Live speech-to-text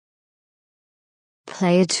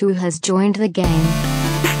Player 2 has joined the game.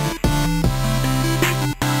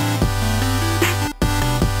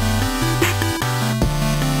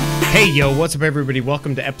 Hey, yo, what's up, everybody?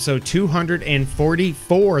 Welcome to episode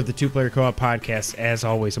 244 of the Two Player Co-op Podcast. As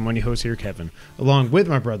always, I'm one of your hosts here, Kevin, along with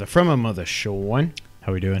my brother from my mother, Sean.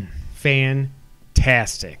 How we doing?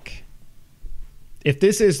 Fantastic. If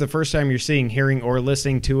this is the first time you're seeing, hearing, or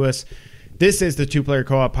listening to us, this is the Two Player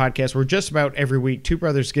Co-op Podcast, where just about every week, two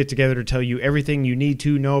brothers get together to tell you everything you need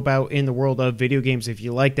to know about in the world of video games. If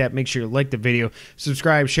you like that, make sure you like the video,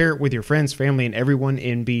 subscribe, share it with your friends, family, and everyone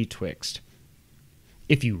in betwixt.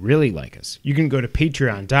 If you really like us, you can go to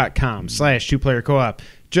patreon.com/twoplayercoop,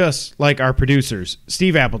 just like our producers,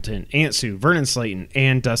 Steve Appleton, Aunt Sue, Vernon Slayton,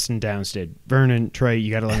 and Dustin Downstead. Vernon, Trey,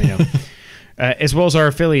 you got to let me know. As well as our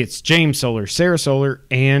affiliates, James Solar, Sarah Solar,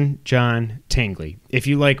 and John Tangley. If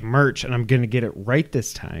you like merch, and I'm going to get it right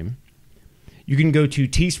this time, you can go to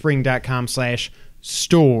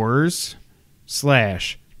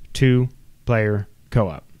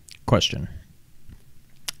teespring.com/stores/2player-co-op. Question.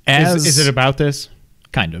 Is it about this?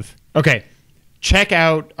 Kind of. Okay. Check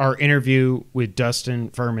out our interview with Dustin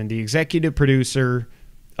Furman, the executive producer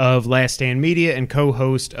of Last Stand Media and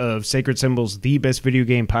co-host of Sacred Symbols, the best video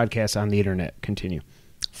game podcast on the internet. Continue.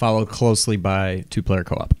 Followed closely by Two Player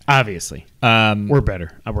Co-op. Obviously. We're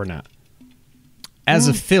better. We're not. As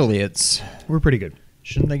affiliates, We're pretty good.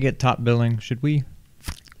 shouldn't they get top billing? Should we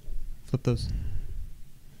flip those?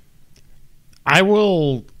 I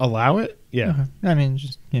will allow it. Yeah. Okay. I mean,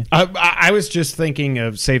 just yeah. I was just thinking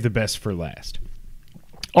of save the best for last.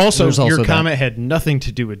 Also, your comment had nothing to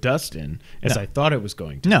do with Dustin, as I thought it was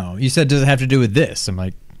going to. No, you said, does it have to do with this? I'm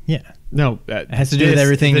like, yeah. No. It has to do with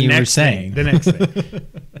everything you were saying. The next thing.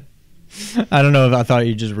 I don't know if I thought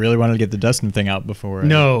you just really wanted to get the Dustin thing out before.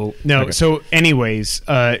 No. Okay. So anyways,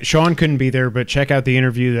 Sean couldn't be there, but check out the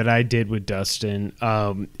interview that I did with Dustin.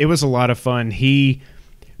 It was a lot of fun.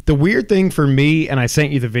 The weird thing for me, and I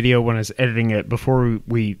sent you the video when I was editing it before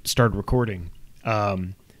we started recording,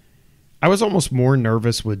 I was almost more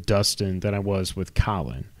nervous with Dustin than I was with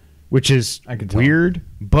Colin, which is weird,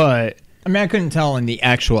 but... I mean, I couldn't tell in the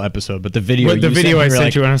actual episode, but the video I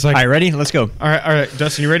sent you, and I was like... All right, ready? Let's go. All right,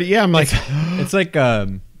 Dustin, you ready? Yeah, I'm like... It's like,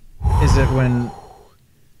 is it when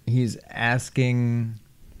he's asking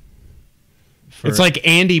for... It's like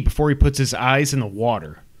Andy before he puts his eyes in the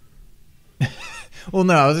water. Well,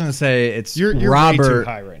 no, I was going to say it's you're Robert. Way too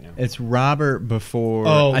high right now. It's Robert before.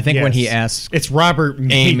 Oh, I think when he asks. It's Robert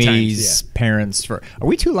Amy's parents for. Are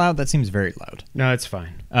we too loud? That seems very loud. No, it's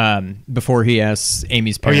fine. Before he asks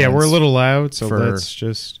Amy's parents. Oh yeah, we're a little loud, so let's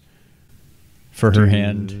just for her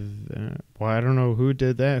hand. Well, I don't know who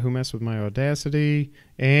did that. Who messed with my Audacity?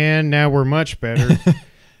 And now we're much better.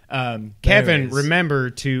 Kevin,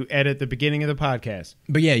 remember to edit the beginning of the podcast.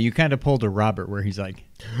 But yeah, you kind of pulled a Robert where he's like.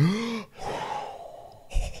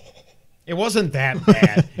 It wasn't that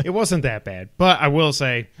bad. It wasn't that bad. But I will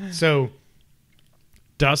say, so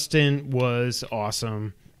Dustin was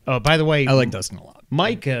awesome. Oh, by the way, I like Dustin a lot.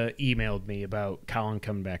 Micah emailed me about Colin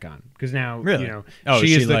coming back on because now, really?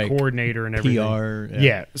 She is the coordinator and everything. PR.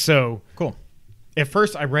 Yeah. So cool. At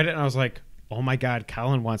first I read it and I was like, oh my God,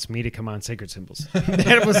 Colin wants me to come on Sacred Symbols.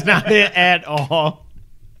 That was not it at all.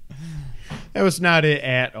 That was not it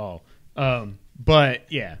at all. But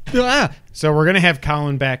yeah, so we're gonna have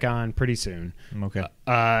Colin back on pretty soon. Okay.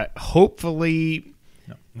 Hopefully,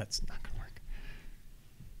 no, that's not gonna work.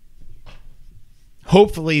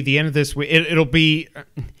 Hopefully, the end of this week, it'll be.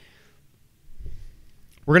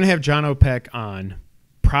 We're gonna have John O'Peck on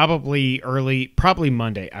probably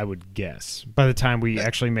Monday, I would guess. By the time we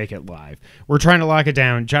actually make it live, we're trying to lock it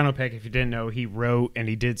down. John O'Peck, if you didn't know, he wrote and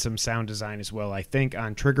he did some sound design as well. I think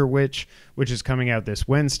on Trigger Witch, which is coming out this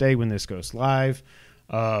Wednesday when this goes live.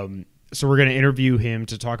 So we're going to interview him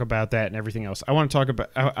to talk about that and everything else. I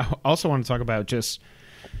also want to talk about just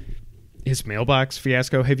his mailbox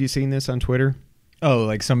fiasco. Have you seen this on Twitter? Oh,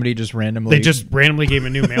 like somebody just randomly... They just randomly gave him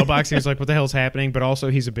a new mailbox. He was like, what the hell's happening? But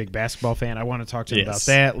also, he's a big basketball fan. I want to talk to him about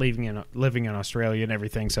that, living in Australia and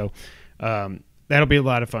everything. So that'll be a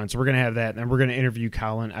lot of fun. So we're going to have that. And we're going to interview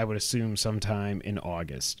Colin, I would assume, sometime in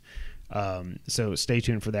August. So stay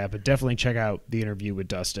tuned for that. But definitely check out the interview with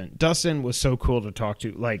Dustin. Dustin was so cool to talk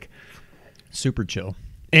to. Like, super chill.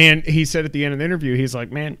 And he said at the end of the interview, he's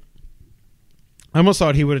like, man... I almost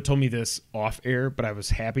thought he would have told me this off air, but I was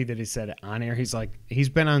happy that he said it on air. He's like, he's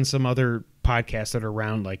been on some other podcasts that are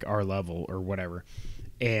around like our level or whatever.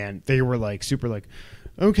 And they were like, super like,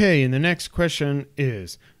 okay. And the next question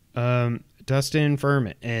is, Dustin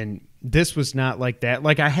Furman. And this was not like that.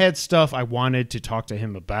 Like I had stuff I wanted to talk to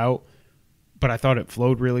him about, but I thought it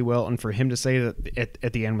flowed really well. And for him to say that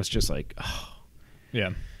at the end was just like, oh,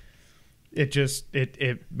 Yeah.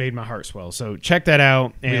 It made my heart swell. So check that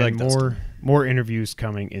out, and like more interviews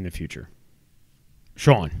coming in the future.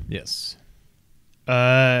 Sean. Yes.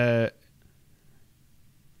 I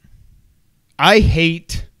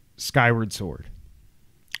hate Skyward Sword.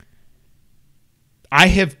 I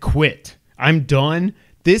have quit. I'm done.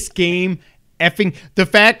 This game effing the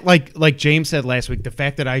fact like James said last week, the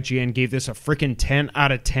fact that IGN gave this a freaking 10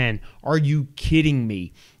 out of 10. Are you kidding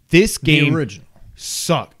me? This game The original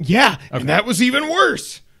sucked. Yeah, okay. And that was even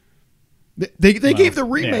worse. They gave the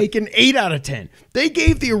remake an 8 out of 10. They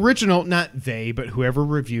gave the original, not they, but whoever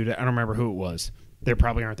reviewed it. I don't remember who it was. They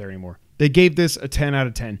probably aren't there anymore. They gave this a 10 out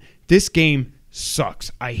of 10. This game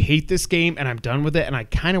sucks. I hate this game, and I'm done with it, and I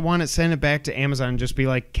kind of want to send it back to Amazon and just be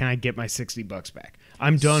like, can I get my $60 back?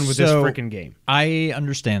 I'm done with this freaking game. I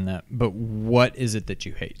understand that, but what is it that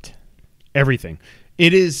you hate? Everything.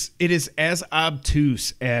 It is as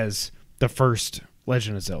obtuse as the first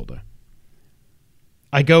Legend of Zelda.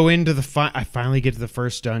 I go into I finally get to the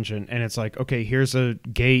first dungeon, and it's like, okay, here's a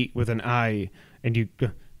gate with an eye, and you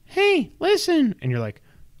go, hey, listen, and you're like,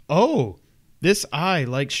 oh, this eye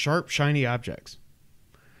likes sharp, shiny objects.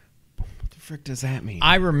 What the frick does that mean?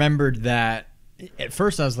 I remembered that. At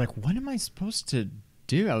first, I was like, what am I supposed to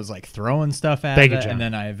do? I was like throwing stuff at it, and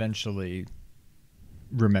then I eventually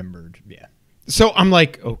remembered. Yeah. So I'm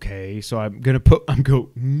like, okay, so I'm going to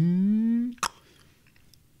go,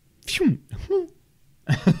 phew,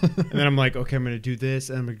 and then I'm like, okay, I'm going to do this,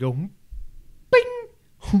 and I'm going to go,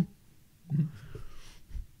 bing.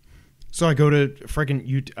 So I go to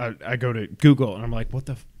freaking I go to Google, and I'm like, what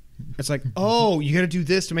the? It's like, oh, you got to do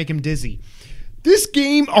this to make him dizzy. This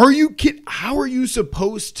game, are you kidding? How are you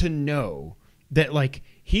supposed to know that, like,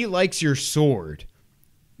 he likes your sword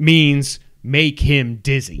means make him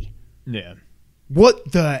dizzy? Yeah.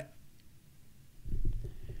 What the?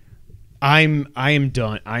 I am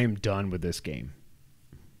done. I am done with this game.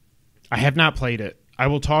 I have not played it. I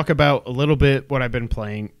will talk about a little bit what I've been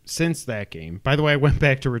playing since that game. By the way, I went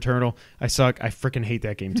back to Returnal. I suck. I freaking hate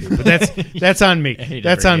that game too. But that's on me.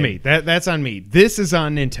 That's on me. That's on me. This is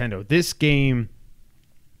on Nintendo. This game,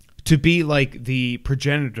 to be like the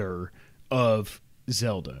progenitor of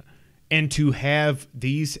Zelda, and to have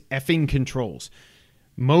these effing controls.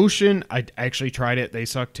 Motion, I actually tried it. They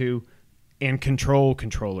suck too. And controls.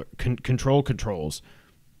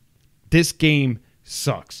 This game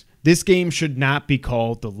sucks. This game should not be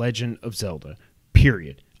called The Legend of Zelda,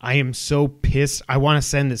 period. I am so pissed. I want to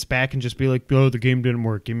send this back and just be like, oh, the game didn't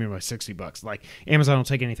work. Give me my $60. Like, Amazon will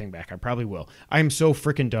take anything back. I probably will. I am so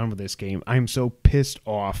freaking done with this game. I am so pissed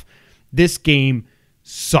off. This game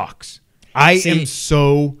sucks. I am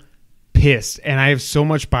so pissed, and I have so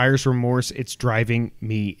much buyer's remorse. It's driving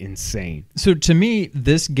me insane. So to me,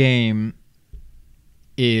 this game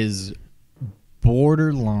is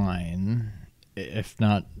borderline, if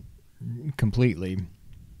not completely,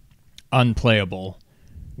 unplayable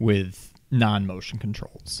with non-motion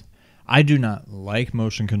controls. I do not like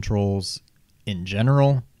motion controls in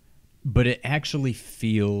general, but it actually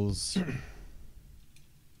feels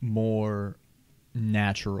more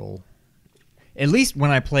natural. At least when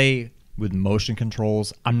I play with motion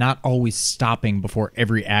controls, I'm not always stopping before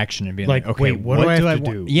every action and being like, okay, wait, what do I have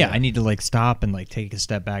to do? Yeah, I need to like stop and like take a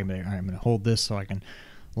step back and be like, all right, I'm going to hold this so I can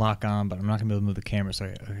lock on, but I'm not going to be able to move the camera. So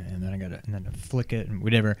and then I got to flick it and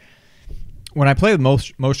whatever. When I play with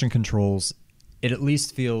motion controls, it at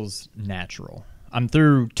least feels natural. I'm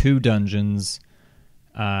through 2 dungeons.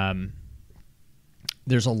 There's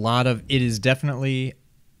a lot of, it is definitely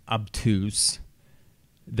obtuse.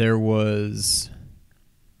 There was,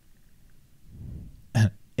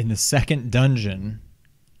 in the second dungeon,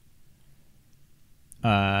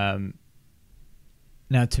 now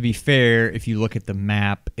to be fair, if you look at the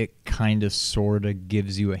map, it kind of sort of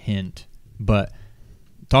gives you a hint. But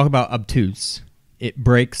talk about obtuse. It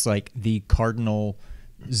breaks like the cardinal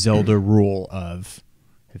Zelda rule of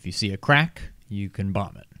if you see a crack, you can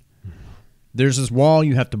bomb it. There's this wall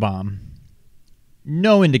you have to bomb.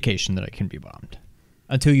 No indication that it can be bombed.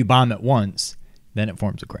 Until you bomb it once, then it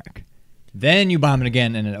forms a crack. Then you bomb it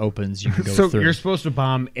again and it opens. You can go so through. You're supposed to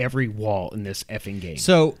bomb every wall in this effing game.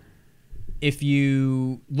 So if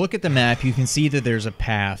you look at the map, you can see that there's a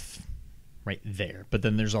path right there, but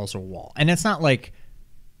then there's also a wall. And it's not like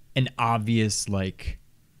an obvious, like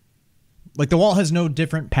the wall has no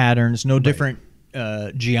different patterns, no different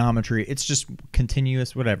geometry. It's just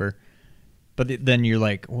continuous, whatever. But then you're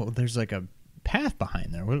like, well, there's like a path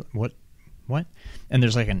behind there. What? And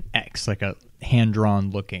there's like an X, like a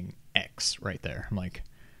hand-drawn looking X right there. I'm like,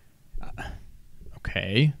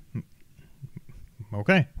 okay,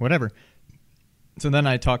 whatever. So then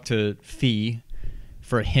I talked to Fee,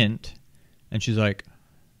 for a hint, and she's like,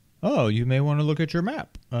 "Oh, you may want to look at your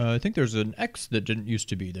map. I think there's an X that didn't used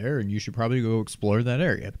to be there, and you should probably go explore that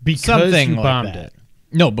area." Because Something you like bombed that. it.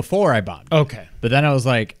 No, before I bombed it. Okay. But then I was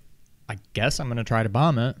like, I guess I'm going to try to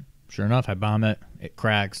bomb it. Sure enough, I bomb it. It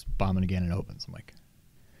cracks. Bomb it again. It opens. I'm like,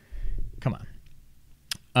 come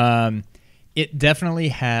on. It definitely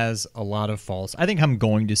has a lot of faults. I think I'm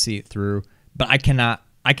going to see it through, but I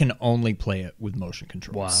can only play it with motion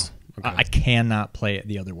controls. Wow. Okay. I cannot play it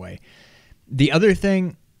the other way. The other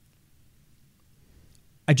thing,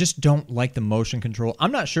 I just don't like the motion control.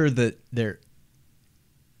 I'm not sure that they're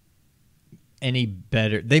any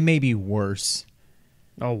better. They may be worse.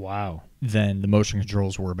 Oh, wow. Than the motion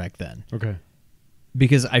controls were back then. Okay.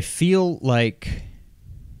 Because I feel like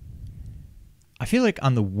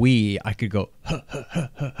on the Wii I could go huh, huh, huh,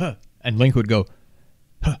 huh, huh, and Link would go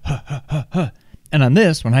huh, huh, huh, huh, huh. And on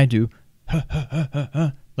this, when I do huh, huh, huh, huh,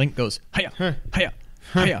 huh, Link goes hiya, hiya,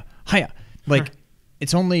 hiya, hiya. Like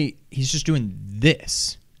it's only he's just doing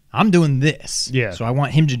this. I'm doing this. Yeah. So I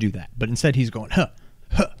want him to do that, but instead he's going huh,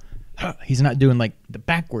 huh, huh. He's not doing like the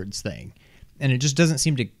backwards thing, and it just doesn't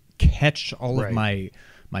seem to catch all of my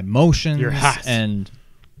motions. And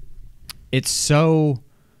it's so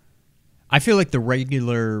I feel like the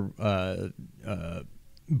regular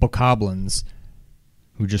bokoblins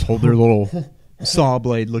who just hold their little saw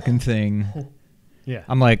blade looking thing. Yeah.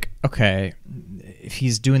 I'm like, okay, if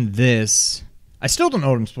he's doing this, I still don't know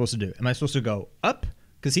what I'm supposed to do. Am I supposed to go up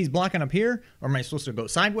because he's blocking up here, or am I supposed to go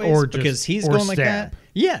sideways or because he's going like that?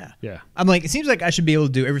 Yeah. Yeah. I'm like, it seems like I should be able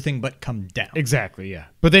to do everything but come down. Exactly, yeah.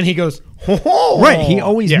 But then he goes, ho-ho! Right, he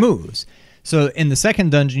always moves. So in the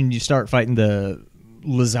second dungeon, you start fighting the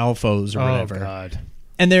Lizalfos or whatever. Oh, God.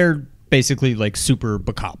 And they're basically like super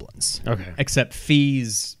bokoblins. Okay. Except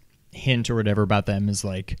Fee's hint or whatever about them is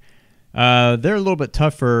like, they're a little bit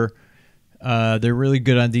tougher. They're really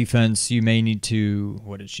good on defense. You may need to,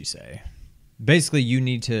 what did she say? Basically, you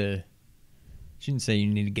need to, she didn't say you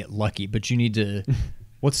need to get lucky, but you need to,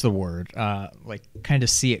 what's the word? Like kind of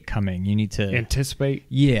see it coming. You need to anticipate.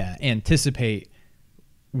 Yeah, anticipate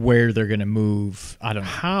where they're going to move. I don't know.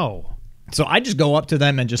 How? So I just go up to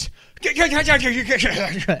them and just,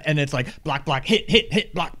 and it's like block, block,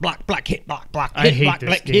 hit, block, block, block, hit, block, block, hit, block,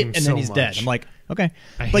 block, hit, and then he's dead. I'm like, okay.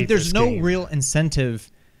 Like there's no real incentive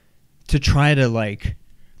to try to like,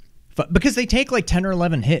 because they take like 10 or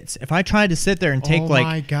 11 hits. If I try to sit there and take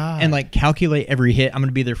and like calculate every hit, I'm going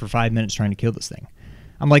to be there for 5 minutes trying to kill this thing.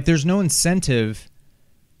 I'm like, there's no incentive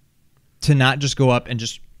to not just go up and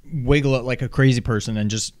just wiggle it like a crazy person and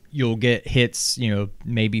just, you'll get hits, you know,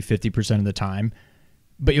 maybe 50% of the time,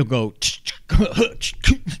 but you'll go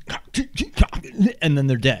and then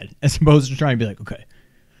they're dead, as opposed to trying to be like, okay,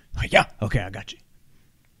 yeah, okay, I got you.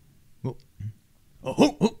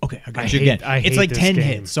 Oh, okay, I got you again. It's like 10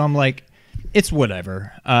 hits, so I'm like, it's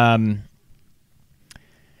whatever. I'm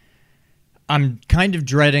kind of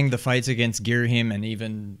dreading the fights against Girhim and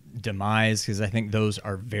even Demise, because I think those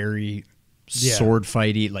are very sword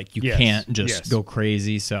fighty. Like you can't just go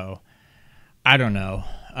crazy. So I don't know.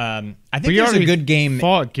 I think there's a good game.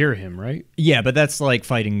 Fought Girhim, right? Yeah, but that's like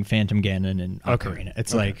fighting Phantom Ganon and Ocarina.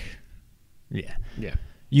 It's like, yeah.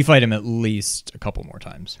 You fight him at least a couple more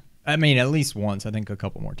times. I mean, at least once. I think a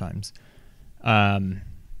couple more times. I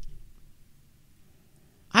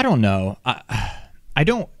don't know. I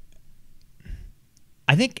don't.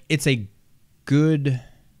 I think it's a good.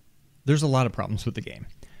 There's a lot of problems with the game.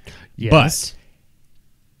 Yes. But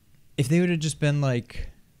if they would have just been like,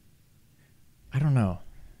 I don't know.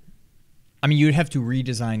 I mean, you'd have to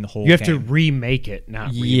redesign the whole game. You have to remake it,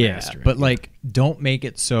 not remaster it. But like, don't make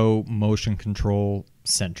it so motion control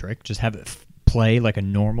centric. Just have it play like a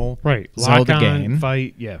normal Zelda game.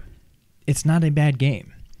 Fight, yeah. It's not a bad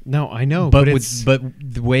game. No, I know, but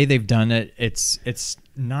the way they've done it, it's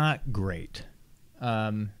not great.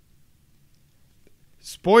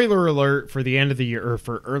 Spoiler alert for the end of the year or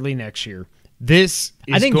for early next year. This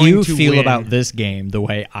is I think going you to feel win. about this game the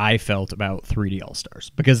way I felt about 3D All-Stars,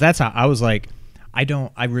 because that's how I was like,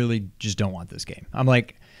 I really just don't want this game. I'm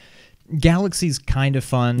like, Galaxy's kind of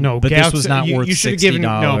fun, but Galaxy, this was not worth $60.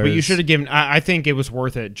 No, but you should have given. I think it was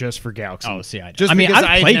worth it just for Galaxy. Oh, see, I've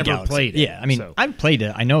played Galaxy. Played it. Yeah, I mean, I've played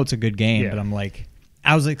it. I know it's a good game, but I'm like,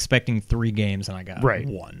 I was expecting 3 games and I got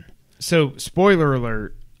 1. So, spoiler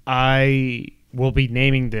alert, I will be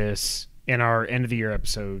naming this in our end of the year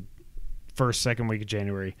episode, second week of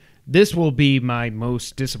January. This will be my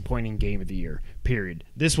most disappointing game of the year, period.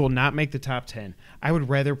 This will not make the top 10. I would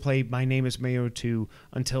rather play My Name is Mayo 2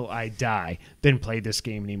 until I die than play this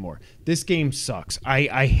game anymore. This game sucks.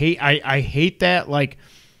 I hate that, like,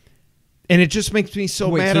 And it just makes me so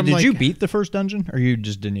mad. So I'm did like, you beat the first dungeon, or you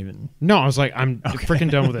just didn't even? No, I was like, I'm freaking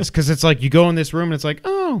done with this. Because it's like, you go in this room, and it's like,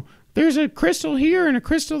 oh, there's a crystal here and a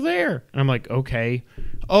crystal there. And I'm like, okay.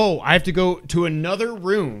 Oh, I have to go to another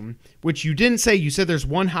room, which you didn't say. You said there's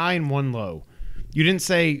one high and one low. You didn't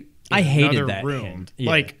say I hated another that room. hint. Yeah.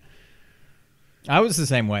 Like, I was the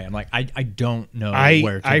same way. I'm like, I don't know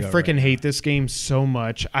where to I go freaking right hate this game so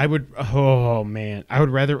much. I would, oh man, I would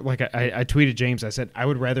rather, like, I tweeted James, I said, I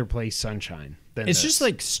would rather play Sunshine than It's this. just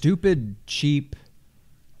like stupid, cheap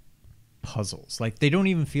puzzles. Like, they don't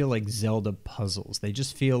even feel like Zelda puzzles. They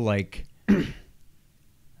just feel like, I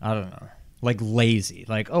don't know, like lazy.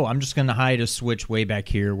 Like, oh, I'm just going to hide a switch way back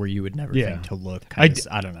here where you would never think to look. I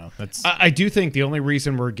don't know. I do think the only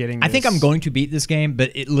reason we're getting this, I think I'm going to beat this game,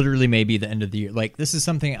 but it literally may be the end of the year. Like, this is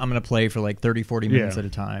something I'm going to play for like 30, 40 minutes at a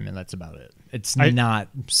time, and that's about it. It's not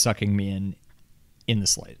sucking me in the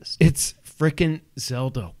slightest. It's freaking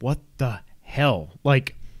Zelda. What the hell?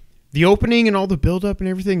 Like, the opening and all the build-up and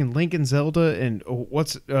everything, and Link and Zelda, and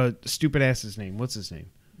what's stupid ass's name? What's his name?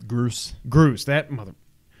 Groose.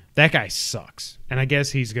 That guy sucks, and I guess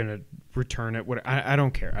he's gonna return it. I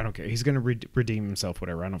don't care. I don't care. He's gonna redeem himself.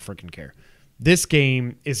 Whatever. I don't freaking care. This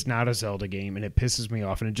game is not a Zelda game, and it pisses me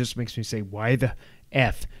off, and it just makes me say, why the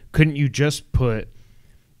F couldn't you just put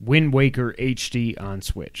Wind Waker HD on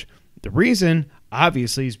Switch? The reason,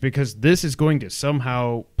 obviously, is because this is going to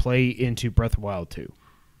somehow play into Breath of the Wild 2.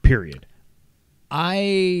 Period.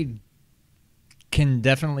 I can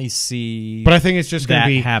definitely see, but I think it's just going to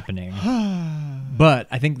be happening. But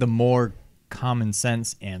I think the more common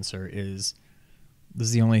sense answer is this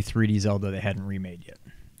is the only 3D Zelda they hadn't remade yet.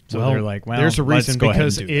 So they're like, well, there's a reason,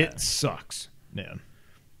 because it it sucks. Yeah.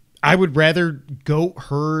 I would rather go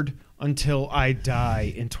herd until I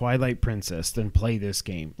die in Twilight Princess than play this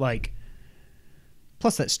game. Like,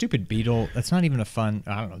 plus that stupid beetle, that's not even a fun,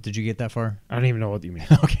 I don't know. Did you get that far? I don't even know what you mean.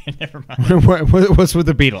 Okay, never mind. What's with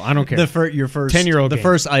the beetle? I don't care. Your first 10-year-old the game.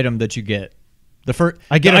 first item that you get.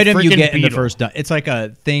 I get the a item you freaking get in the beetle. first. It's like a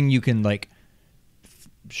thing you can like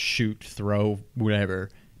shoot, throw, whatever,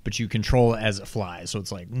 but you control it as it flies. So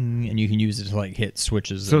it's like, and you can use it to like hit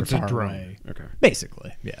switches. So that it's are a far drone. away. Okay.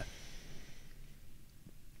 Basically, yeah.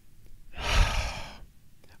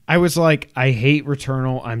 I was like, I hate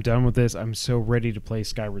Returnal. I'm done with this. I'm so ready to play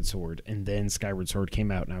Skyward Sword. And then Skyward Sword came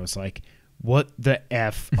out, and I was like, what the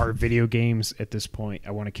F are video games at this point? I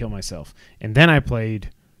want to kill myself. And then I played.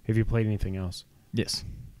 Have you played anything else? Yes.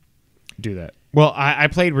 Do that. Well, I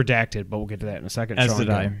played Redacted, but we'll get to that in a second. As Sean, did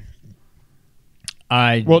go.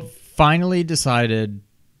 I finally decided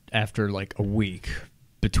after like a week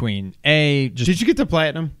between Did you get the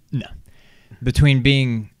platinum? No. Between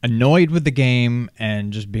being annoyed with the game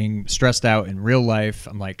and just being stressed out in real life,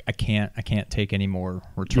 I'm like, I can't take any more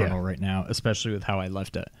Returnal right now, especially with how I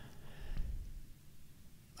left it.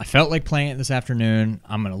 I felt like playing it this afternoon.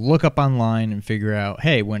 I'm going to look up online and figure out,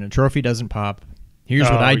 hey, when a trophy doesn't pop, here's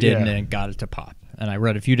what I did, and it got it to pop. And I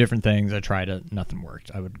read a few different things. I tried it. Nothing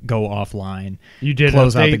worked. I would go offline,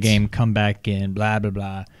 close out the game, come back in, blah, blah,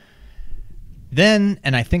 blah. Then,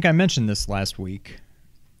 and I think I mentioned this last week,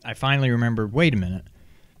 I finally remembered, wait a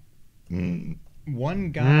minute.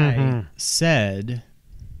 One guy said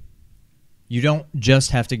you don't just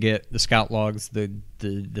have to get the scout logs, the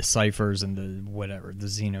ciphers, and the whatever, the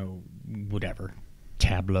Xeno, whatever,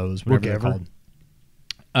 tableaus, whatever they're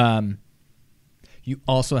called. You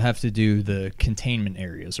also have to do the containment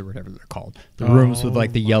areas or whatever they're called. The rooms with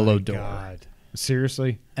like the yellow door. God.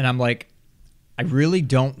 Seriously? And I'm like, I really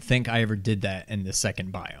don't think I ever did that in the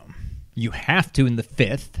second biome. You have to in the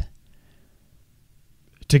fifth.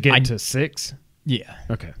 To get to 6? Yeah.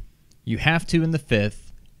 Okay. You have to in the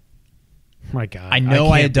fifth. My God. I know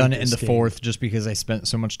I had can't done beat it in the this game. fourth just because I spent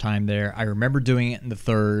so much time there. I remember doing it in the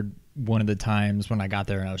third one of the times when I got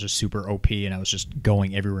there and I was just super OP and I was just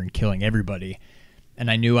going everywhere and killing everybody. And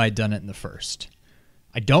I knew I'd done it in the first.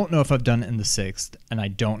 I don't know if I've done it in the sixth, and I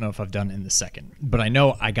don't know if I've done it in the second. But I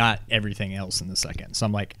know I got everything else in the second. So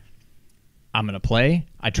I'm like, I'm going to play.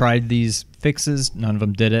 I tried these fixes. None of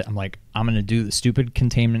them did it. I'm like, I'm going to do the stupid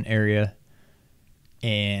containment area.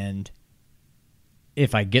 And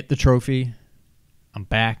if I get the trophy, I'm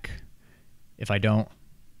back. If I don't,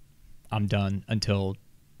 I'm done until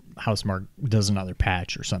Housemarque does another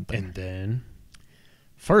patch or something. And then?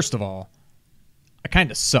 First of all, I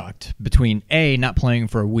kind of sucked between A, not playing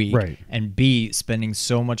for a week, and B, spending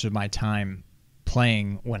so much of my time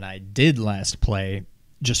playing when I did last play,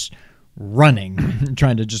 just running,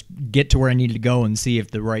 trying to just get to where I needed to go and see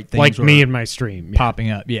if the right things like were me in my stream.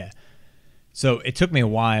 popping up. Yeah. So it took me a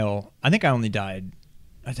while. I think I only died.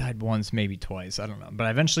 I died once, maybe twice. I don't know. But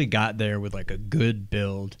I eventually got there with like a good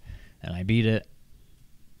build, and I beat it,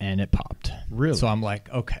 and it popped. Really? So I'm like,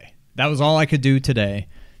 okay, that was all I could do today.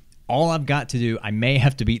 All I've got to do, I may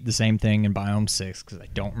have to beat the same thing in Biome 6 because I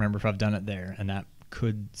don't remember if I've done it there, and that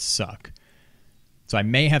could suck. So I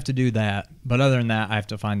may have to do that, but other than that, I have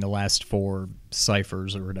to find the last 4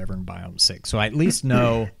 ciphers or whatever in Biome 6. So I at least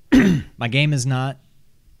know my game is not,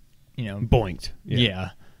 boinked.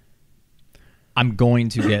 Yeah. I'm going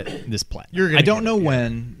to get this platinum. I don't know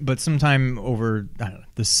when, but sometime over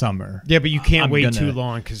the summer. Yeah, but you can't wait too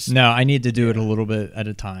long. No, I need to do it a little bit at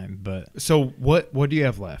a time. But so what do you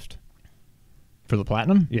have left? For the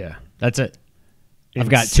platinum? Yeah. That's it. In I've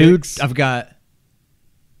got 6? 2.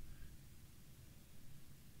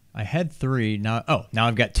 I had 3. Now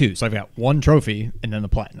I've got 2. So I've got 1 trophy and then the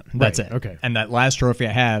platinum. That's it. Okay. And that last trophy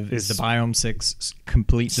I have is the Biome 6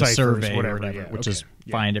 complete the ciphers, survey whatever, or whatever, yeah, which okay. is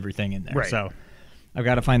find everything in there. Right. So I've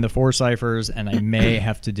got to find the 4 ciphers, and I may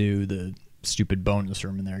have to do the stupid bonus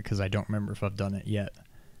room in there because I don't remember if I've done it yet.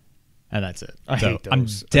 And that's it. I hate those. I'm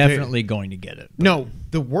definitely going to get it. No,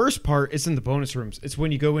 the worst part isn't the bonus rooms. It's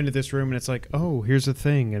when you go into this room and it's like, oh, here's a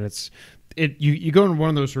thing, and you go in one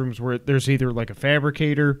of those rooms where there's either like a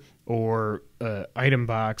fabricator or item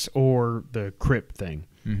box or the crypt thing.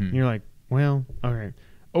 Mm-hmm. And you're like, well, all right,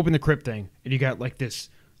 open the crypt thing, and you got like this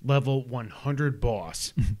level 100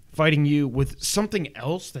 boss fighting you with something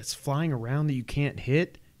else that's flying around that you can't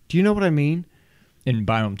hit. Do you know what I mean? In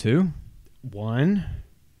Biome 2? 1.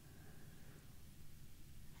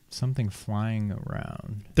 Something flying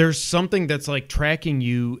around. There's something that's like tracking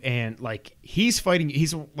you, and like he's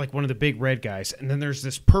like one of the big red guys, and then there's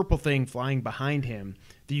this purple thing flying behind him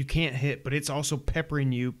that you can't hit, but it's also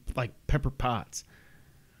peppering you like pepper pots.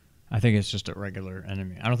 I think it's just a regular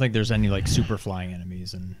enemy. I don't think there's any like super flying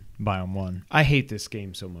enemies in Biome 1. I hate this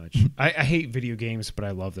game so much. I hate video games, but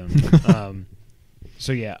I love them.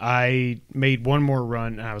 So yeah, I made one more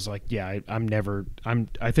run, and I was like, yeah,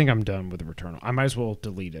 I think I'm done with the Returnal. I might as well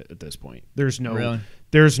delete it at this point. There's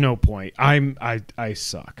no point. I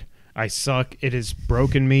suck. I suck. It has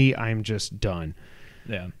broken me. I'm just done.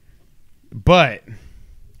 Yeah. But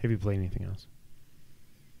have you played anything else?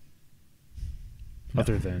 No.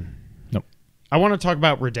 Other than Nope. I want to talk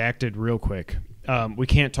about Redacted real quick. We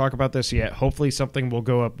can't talk about this yet. Hopefully something will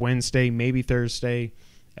go up Wednesday, maybe Thursday.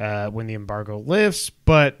 When the embargo lifts,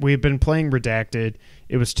 but we've been playing Redacted.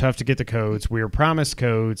 It was tough to get the codes. We were promised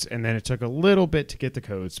codes, and then it took a little bit to get the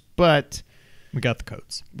codes, but we got the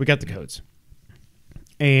codes.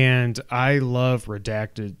 And I love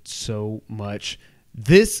Redacted so much.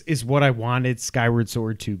 This is what I wanted Skyward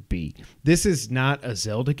Sword to be. This is not a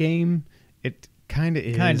Zelda game. It kind of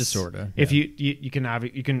is. Kind of, sort of. If you can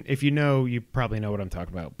if you know, you probably know what I'm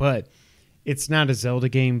talking about. But it's not a Zelda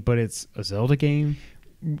game, but it's a Zelda game.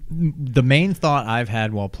 The main thought I've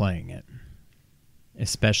had while playing it,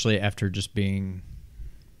 especially after just being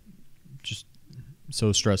just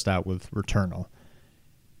so stressed out with Returnal,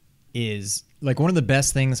 is like one of the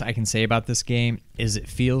best things I can say about this game is it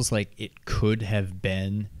feels like it could have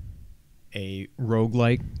been a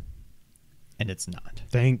roguelike, and it's not.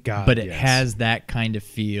 Thank God. But it has that kind of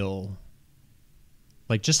feel,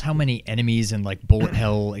 like just how many enemies and like bullet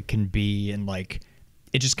hell it can be, and like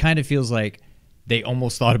it just kind of feels like they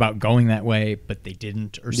almost thought about going that way, but they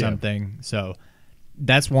didn't or something. So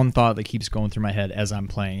that's one thought that keeps going through my head as I'm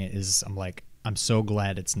playing it is I'm like, I'm so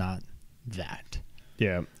glad it's not that.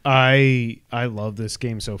 Yeah. I love this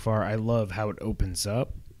game so far. I love how it opens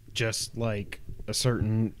up, just like a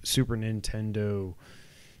certain Super Nintendo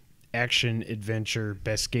action adventure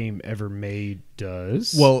best game ever made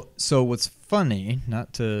does. Well, so what's funny, I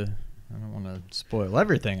don't want to spoil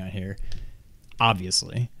everything on here,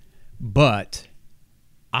 obviously, but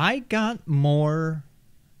I got more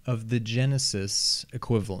of the Genesis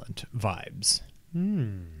equivalent vibes.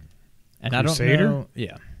 And Crusader? I don't know.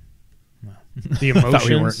 Yeah. Well, the emotions. I thought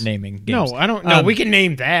we weren't naming games. No, I don't know. We can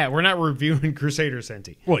name that. We're not reviewing Crusader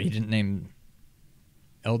Senti. Well, you didn't name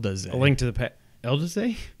Eldaze. A Link to the Past.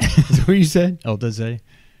 Eldaze? Is that what you said? Eldaze.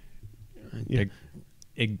 Yeah.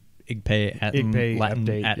 Igpay Atten Latin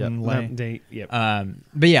update. Yep.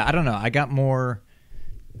 But yeah, I don't know. I got more.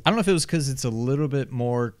 I don't know if it was because it's a little bit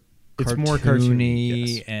more cartoony, more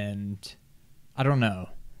cartoony, yes. And I don't know.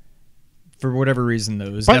 For whatever reason, though,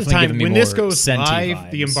 it was by the definitely time giving me when more this goes Senti live,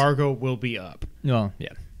 vibes. the embargo will be up. Well,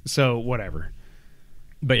 yeah. So whatever.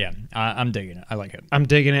 But yeah, I'm digging it. I like it. I'm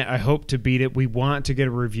digging it. I hope to beat it. We want to get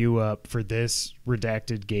a review up for this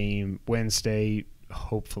Redacted game Wednesday,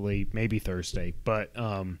 hopefully, maybe Thursday. But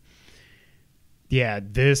yeah,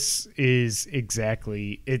 this is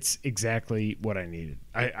exactly what I needed.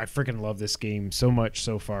 I freaking love this game so much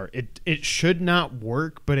so far. It should not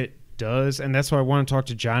work, but it does, and that's why I want to talk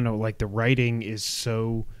to Jono. Like, the writing is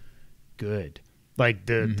so good. Like,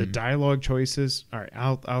 the dialogue choices. All right,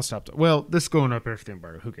 I'll stop. Well, this is going up everything,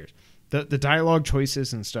 Bart. Who cares? The dialogue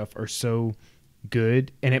choices and stuff are so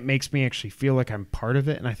good, and it makes me actually feel like I'm part of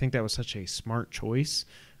it, and I think that was such a smart choice.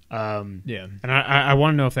 And I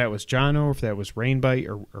want to know if that was Jono, or if that was Rainbite,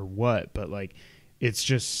 or what. But like, it's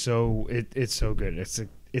just so it's so good.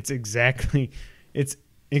 It's exactly.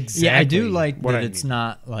 Yeah, I do like what that. It's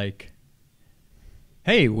not like,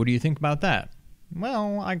 hey, what do you think about that?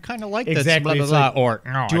 Well, I kind of like this. Exactly. Blah, blah, blah. Or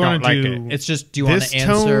no, do you I don't want to like do it. It's just, do you want this to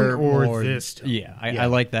answer tone or more this tone? Yeah, I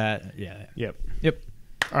like that. Yeah. Yep.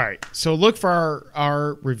 All right. So look for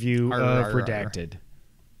our review of Redacted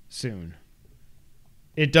soon.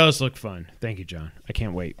 It does look fun. Thank you, John. I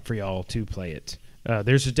can't wait for y'all to play it.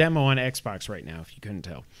 There's a demo on Xbox right now, if you couldn't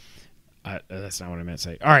tell. That's not what I meant to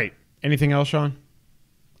say. All right. Anything else, Sean?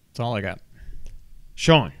 That's all I got.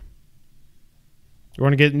 Sean, you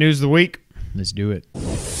want to get news of the week? Let's do it.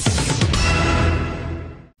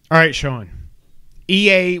 All right, Sean.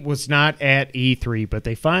 EA was not at E3, but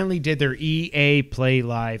they finally did their EA Play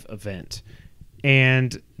Live event.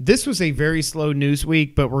 And this was a very slow news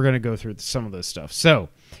week, but we're going to go through some of this stuff. So,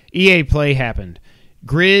 EA Play happened.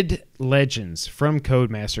 Grid Legends from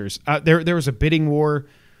Codemasters. There was a bidding war.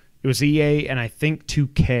 It was EA and I think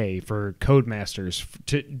 2K for Codemasters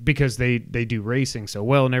because they do racing so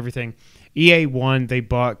well and everything. EA won. They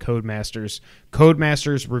bought Codemasters.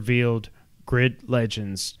 Codemasters revealed Grid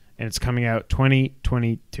Legends, and it's coming out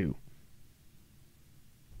 2022.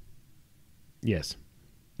 Yes.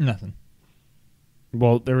 Nothing.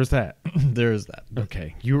 Well, there was that. There is that.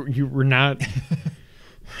 Okay. You were not...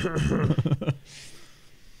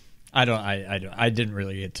 I didn't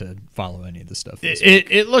really get to follow any of the stuff.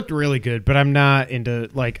 It looked really good, but I'm not into,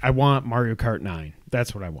 like, I want Mario Kart 9.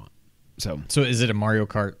 That's what I want. So is it a Mario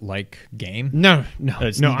Kart like game? No.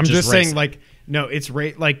 I'm just saying, like, no, it's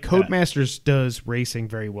like Codemasters does racing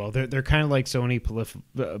very well. They're kind of like Sony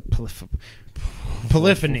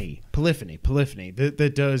Polyphony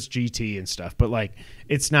that does GT and stuff, but like,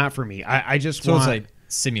 it's not for me. I just want, it's like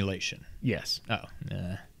simulation. Yes. Oh,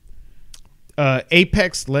 yeah.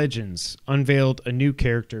 Apex Legends unveiled a new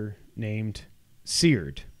character named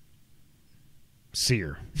Seared.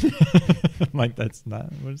 Sear. Like, that's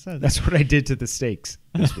not what it says. That's what I did to the steaks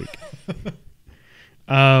this week.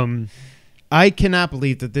 I cannot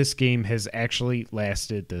believe that this game has actually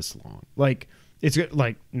lasted this long. Like, it's good.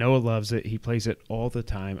 Like, Noah loves it. He plays it all the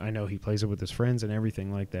time. I know he plays it with his friends and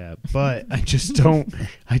everything like that. But I just don't.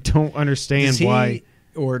 I don't understand why.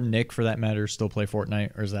 Or Nick, for that matter, still play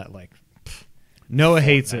Fortnite, or is that like? Noah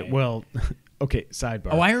hates it. Well, okay, sidebar.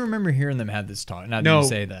 Oh, I remember hearing them have this talk. Now, didn't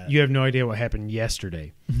say that. You have no idea what happened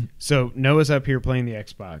yesterday. So Noah's up here playing the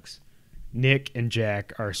Xbox. Nick and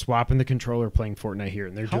Jack are swapping the controller playing Fortnite here,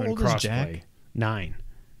 and they're doing crossplay. Is Jack? 9.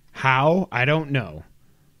 How? I don't know.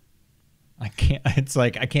 I can't. It's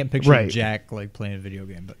like I can't picture Jack like playing a video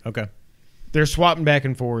game. But okay, they're swapping back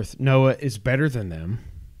and forth. Noah is better than them.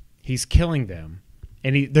 He's killing them.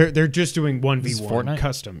 And they're just doing 1v1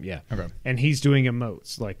 custom, yeah. Okay. And he's doing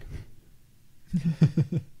emotes, like.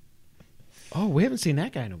 Oh, we haven't seen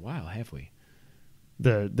that guy in a while, have we?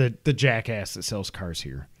 The jackass that sells cars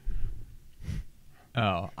here.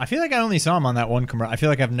 Oh, I feel like I only saw him on that one commercial. I feel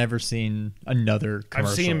like I've never seen another commercial.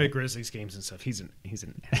 I've seen him at Grizzlies games and stuff. He's an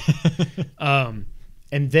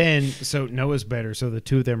and then so Noah's better, so the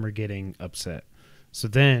two of them are getting upset. So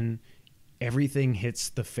then everything hits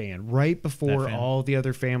the fan right before all the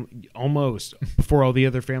other almost before all the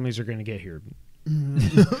other families are going to get here.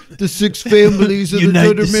 The 6 families of the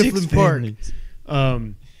Dunder Mifflin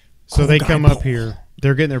Park. So they come up here.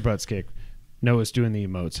 They're getting their butts kicked. Noah's doing the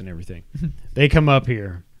emotes and everything. They come up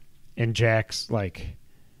here, and Jack's like,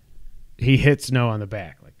 he hits Noah on the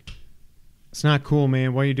back. Like, it's not cool,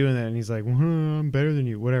 man. Why are you doing that? And he's like, well, I'm better than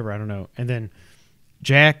you. Whatever, I don't know. And then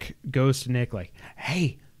Jack goes to Nick like,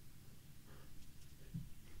 hey.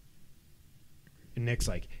 And Nick's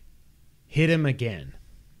like, hit him again.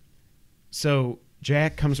 So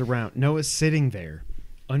Jack comes around. Noah's sitting there,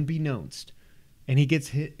 unbeknownst, and he gets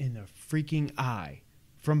hit in the freaking eye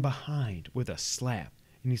from behind with a slap.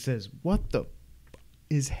 And he says, what the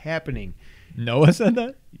is happening? Noah said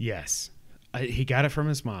that? Yes. He got it from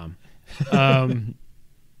his mom.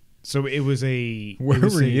 So it was a... Where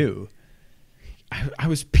were you? I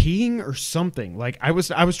was peeing or something. Like I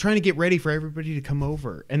was trying to get ready for everybody to come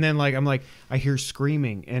over. And then like I'm like, I hear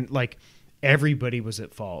screaming and like everybody was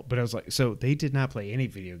at fault. But I was like, so they did not play any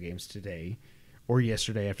video games today or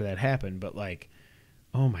yesterday after that happened. But like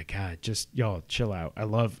oh my God, just y'all chill out. I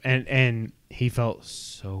love, and he felt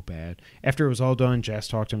so bad. After it was all done, Jess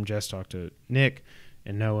talked to him. Jess talked to Nick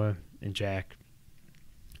and Noah and Jack.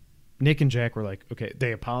 Nick and Jack were like, okay,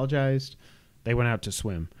 they apologized. They went out to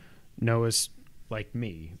swim. Noah's like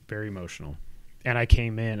me, very emotional. And I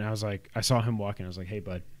came in, and I was like, I saw him walking. I was like, hey,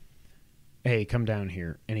 bud, hey, come down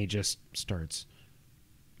here. And he just starts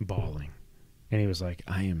bawling. And he was like,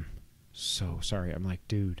 I am so sorry. I'm like,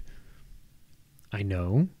 dude, I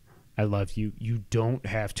know. I love you. You don't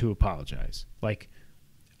have to apologize. Like,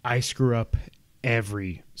 I screw up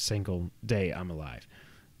every single day I'm alive.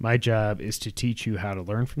 My job is to teach you how to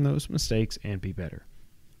learn from those mistakes and be better.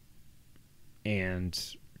 And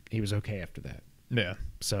he was okay after that. Yeah.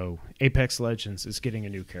 So Apex Legends is getting a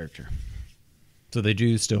new character. So they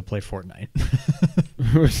do still play Fortnite.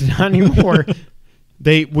 It's not anymore.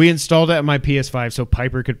 We installed it on my PS5 so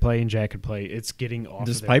Piper could play and Jack could play. It's getting off.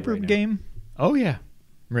 Does of Piper right now. game? Oh yeah,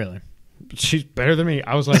 Really? she's better than me.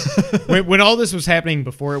 I was like, when all this was happening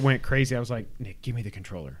before it went crazy, I was like, Nick, give me the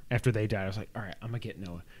controller. After they died, I was like, all right, I'm gonna get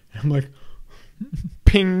Noah. And I'm like,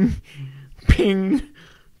 ping, ping,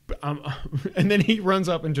 and then he runs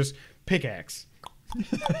up and just pickaxe,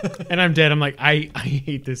 and I'm dead. I'm like, I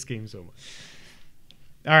hate this game so much.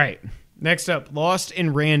 All right. Next up, Lost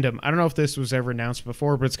in Random. I don't know if this was ever announced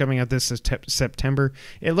before, but it's coming out this September.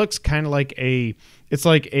 It looks kind of like it's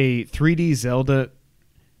like a 3D Zelda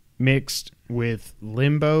mixed with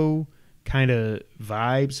Limbo kind of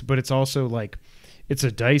vibes, but it's also like it's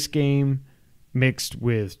a dice game mixed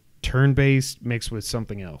with turn-based mixed with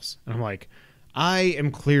something else. And I'm like, I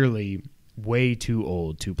am clearly way too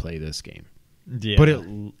old to play this game. Yeah. But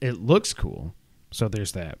it looks cool. So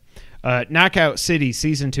there's that. Knockout City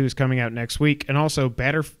Season 2 is coming out next week. And also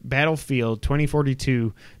Battlefield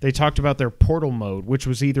 2042, they talked about their Portal mode, which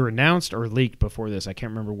was either announced or leaked before this. I can't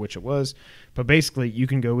remember which it was. But basically, you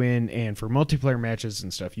can go in and for multiplayer matches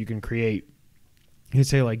and stuff, you can create... You can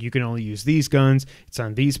say, like, you can only use these guns. It's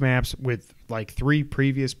on these maps with, like, 3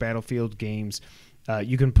 previous Battlefield games.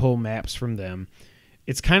 You can pull maps from them.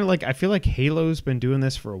 It's kind of like, I feel like Halo's been doing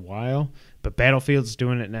this for a while, but Battlefield's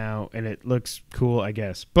doing it now, and it looks cool, I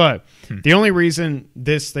guess. But the only reason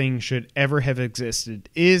this thing should ever have existed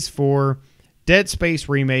is for Dead Space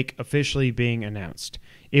Remake officially being announced.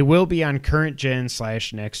 It will be on current gen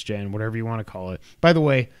 / next gen, whatever you want to call it. By the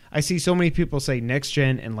way, I see so many people say next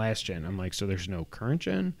gen and last gen. I'm like, so there's no current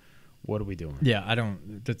gen? What are we doing? Yeah, I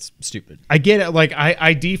don't. That's stupid. I get it. Like,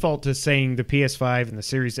 I default to saying the PS5 and the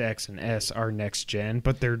Series X and S are next gen,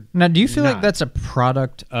 but they're Now, do you feel not. like that's a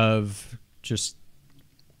product of just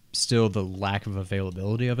still the lack of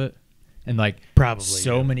availability of it? And like Probably,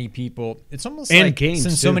 so yeah. many people, it's almost And like games,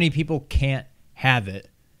 since so too. many people can't have it,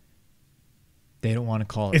 they don't want to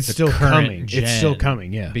call it It's the still current coming. gen. It's still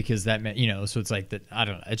coming, yeah. Because that meant, so it's like that. I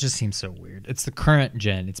don't know. It just seems so weird. It's the current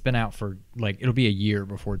gen. It's been out for like, it'll be a year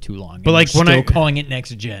before too long. But and like we're when still I calling it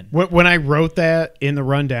next gen. When I wrote that in the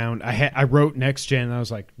rundown, I wrote next gen, and I was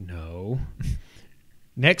like, no.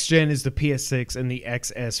 Next gen is the PS6 and the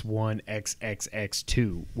XS1,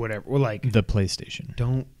 XXX2, whatever. We're like, The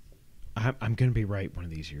PlayStation. I'm going to be right one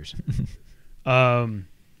of these years.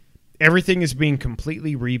 Everything is being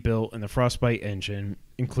completely rebuilt in the Frostbite engine,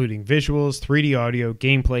 including visuals, 3D audio,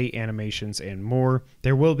 gameplay, animations, and more.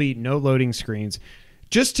 There will be no loading screens.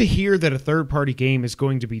 Just to hear that a third-party game is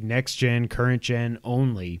going to be next-gen, current-gen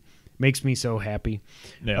only makes me so happy.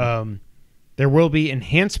 Yeah. There will be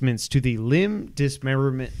enhancements to the limb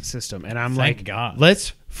dismemberment system. And I'm Thank like, God.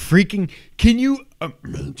 let's freaking... Can you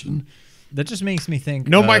imagine? That just makes me think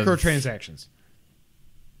No of- microtransactions.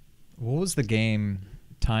 What was the game?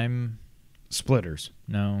 Time? Splitters.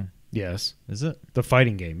 No. Yes. Is it? The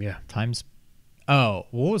fighting game, yeah. Times? Oh,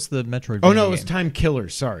 what was the Metroid? Oh, no, it was Time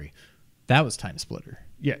Killers. Sorry. That was Time Splitter.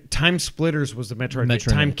 Yeah, Time Splitters was the Metroid.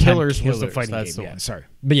 Metroid. Time Killers was the Killers, fighting that's game. the Yeah, one. sorry.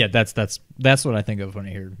 But yeah, that's what I think of when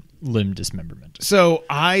I hear limb dismemberment. So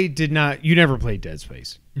I did not... You never played Dead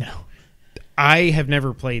Space. No. I have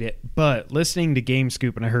never played it, but listening to Game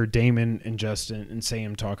Scoop, and I heard Damon and Justin and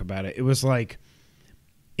Sam talk about it, it was like...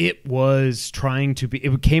 It was trying to be...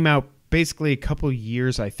 It came out basically a couple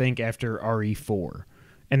years, I think, after RE4.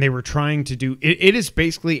 And they were trying to do... It is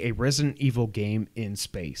basically a Resident Evil game in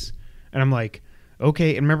space. And I'm like...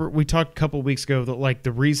 Okay, and remember we talked a couple of weeks ago that like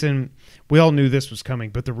the reason we all knew this was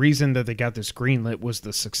coming, but the reason that they got this greenlit was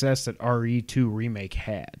the success that RE2 Remake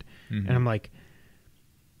had. Mm-hmm. And I'm like,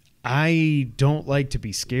 I don't like to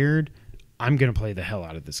be scared. I'm going to play the hell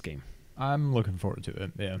out of this game. I'm looking forward to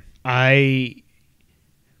it. Yeah.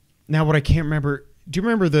 Now what I can't remember, do you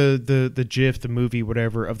remember the GIF, the movie,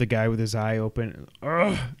 whatever, of the guy with his eye open?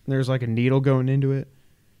 Ugh, there's like a needle going into it.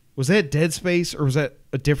 Was that Dead Space or was that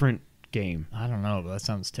a different game? I don't know, but that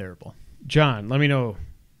sounds terrible. John, let me know.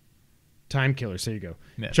 Time Killers, there you go.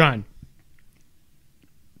 Yeah. John,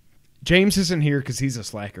 James isn't here because he's a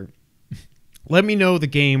slacker. Let me know the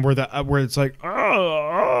game where it's like,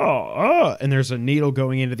 and there's a needle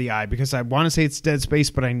going into the eye, because I want to say it's Dead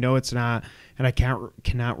Space, but I know it's not, and I can't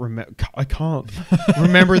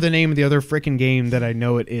remember the name of the other freaking game that I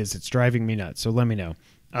know it is. It's driving me nuts. So let me know.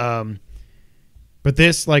 But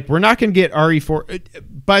this, like, we're not going to get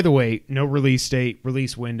RE4. By the way, no release date,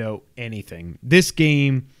 release window, anything. This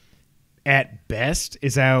game, at best,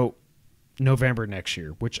 is out November next year,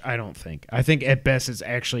 which I don't think. I think at best it's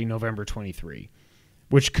actually November 23,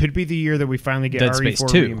 which could be the year that we finally get Dead RE4 Space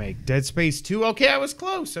 2. remake. Dead Space 2. Okay, I was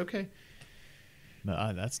close. Okay.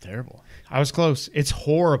 That's terrible. I was close. It's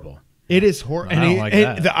horrible. It is horrible. I don't like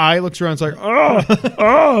that. The eye looks around, it's like, and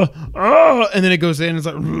then it goes in, it's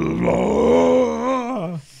like,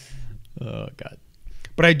 Oh, God.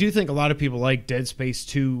 But I do think a lot of people like Dead Space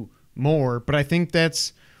 2 more, but I think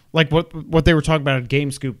that's, like, what they were talking about at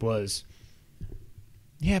GameScoop was,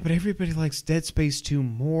 yeah, but everybody likes Dead Space 2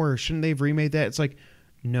 more. Shouldn't they have remade that? It's like,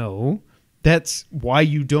 no. That's why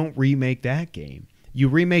you don't remake that game. You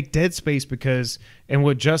remake Dead Space because, and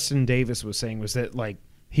what Justin Davis was saying was that, like,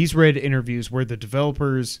 he's read interviews where the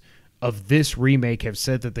developers of this remake have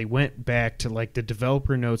said that they went back to, like, the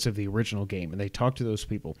developer notes of the original game, and they talked to those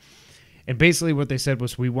people. And basically what they said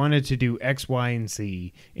was, we wanted to do X, Y, and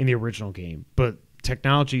Z in the original game, but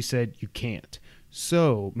technology said you can't.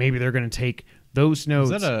 So maybe they're going to take those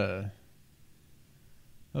notes. Was that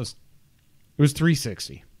It was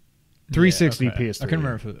 360. 360 yeah, okay. PS3. I couldn't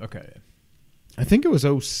remember if it was, okay. I think it was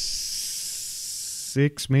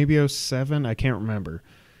 06, maybe 07. I can't remember.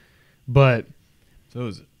 But So it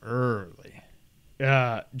was early.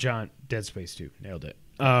 John, Dead Space 2. Nailed it.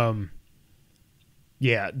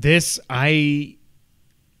 Yeah, there's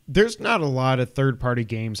not a lot of third-party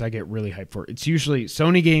games I get really hyped for. It's usually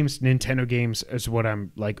Sony games, Nintendo games is what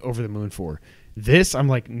I'm, like, over the moon for. This, I'm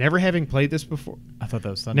like, never having played this before. I thought that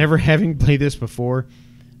was fun. Never having played this before.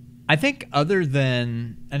 I think other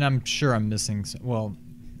than, and I'm sure I'm missing some, well,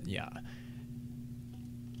 yeah.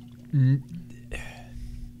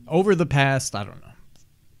 Over the past, I don't know,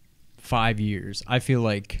 5 years, I feel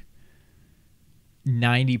like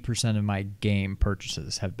 90% of my game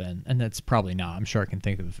purchases have been, and that's probably not, I'm sure I can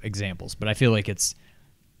think of examples, but I feel like it's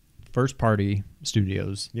first party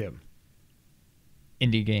studios, Yep.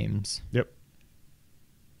 indie games, Yep.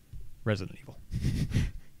 Resident Evil.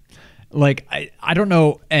 Like, I don't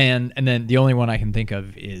know, and then the only one I can think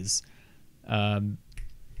of is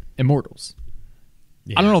Immortals.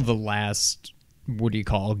 Yeah. I don't know the last, what do you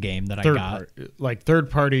call, game that I got.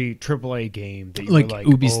 Third-party AAA game that you Like, were like,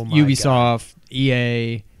 Ubisoft, oh my Ubisoft,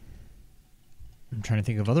 EA. I'm trying to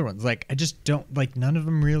think of other ones. Like, I just don't, like, none of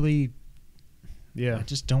them really, Yeah. I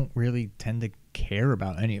just don't really tend to care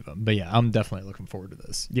about any of them. But yeah, I'm definitely looking forward to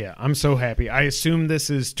this. Yeah, I'm so happy. I assume this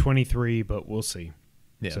is 23, but we'll see.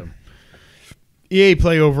 Yeah. So, EA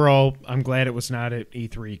Play overall, I'm glad it was not at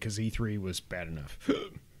E3 because E3 was bad enough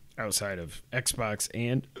outside of Xbox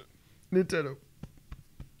and Nintendo.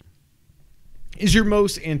 Is your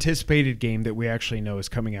most anticipated game that we actually know is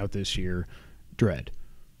coming out this year Dread?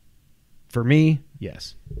 For me,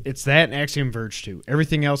 yes. It's that and Axiom Verge 2.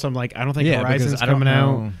 Everything else, I'm like, I don't think Horizon's coming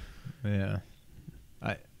out. Yeah.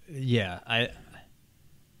 I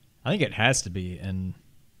think it has to be, and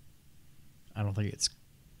I don't think it's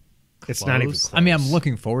close. It's not even close. I mean, I'm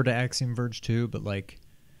looking forward to Axiom Verge 2, but like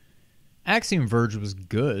Axiom Verge was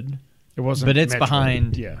good. It wasn't, but it's Metroid.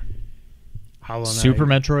 behind Hollow Knight, Super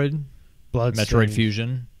Metroid, Bloodstained. Metroid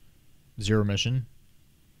Fusion, Zero Mission,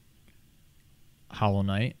 Hollow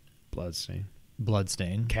Knight, Bloodstain,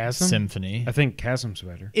 Chasm? Symphony. I think Chasm's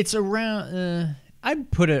better. It's around.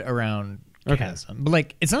 I'd put it around Okay. Chasm, but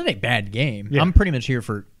like it's not a bad game. Yeah. I'm pretty much here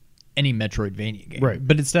for any Metroidvania game, Right.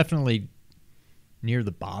 But it's definitely near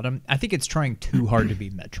the bottom. I think it's trying too hard to be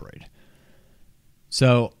Metroid.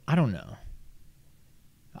 So I don't know.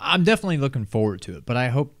 I'm definitely looking forward to it, but I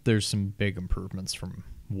hope there's some big improvements from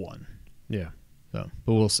 1. Yeah. So,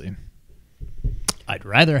 but we'll see. I'd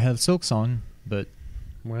rather have Silksong, but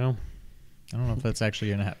Well, I don't know if that's actually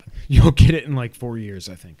going to happen. you'll get it in like 4 years,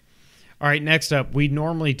 I think. All right, next up, we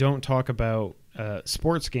normally don't talk about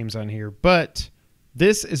sports games on here, but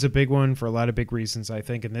this is a big one for a lot of big reasons, I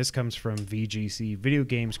think, and this comes from VGC, Video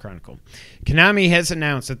Games Chronicle. Konami has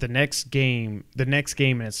announced that the next game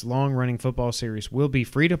in its long-running football series will be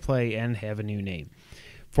free-to-play and have a new name.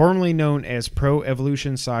 Formerly known as Pro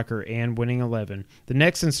Evolution Soccer and Winning 11, the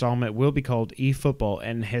next installment will be called eFootball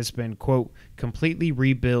and has been, quote, completely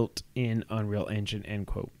rebuilt in Unreal Engine, end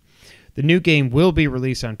quote. The new game will be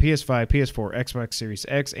released on PS5, PS4, Xbox Series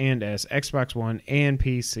X and S, Xbox One, and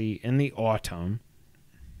PC in the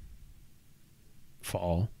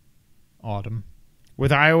fall,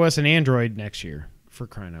 with iOS and Android next year, for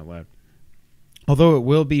crying out loud. Although it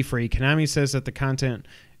will be free, Konami says that the content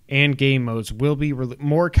and game modes will be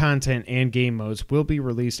more content and game modes will be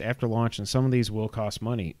released after launch, and some of these will cost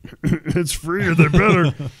money. It's free, or they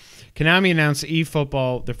better. Konami announced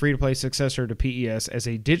eFootball, the free-to-play successor to PES, as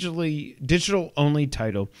a digital-only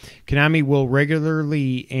title. Konami will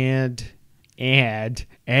regularly add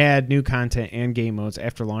new content and game modes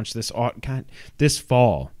after launch this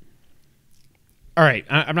fall. All right,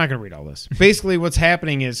 I'm not going to read all this. Basically, what's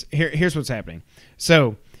happening is here's what's happening.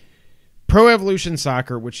 So, Pro Evolution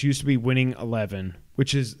Soccer, which used to be Winning 11,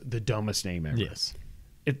 which is the dumbest name ever. Yes,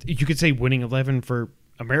 you could say Winning 11 for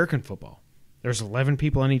American football. There's 11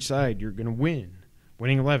 people on each side. You're going to win.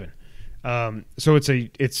 Winning 11. So it's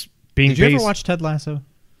being Did you ever watch Ted Lasso?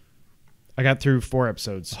 I got through 4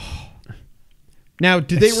 episodes. Now,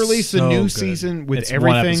 did they release the new season with it's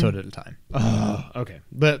everything? One episode at a time. Oh, okay.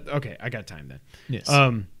 But, okay, I got time then. Yes.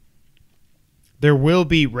 There will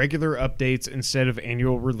be regular updates instead of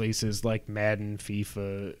annual releases like Madden,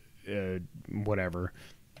 FIFA, whatever.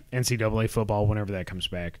 NCAA football, whenever that comes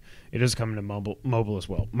back. It is coming to mobile as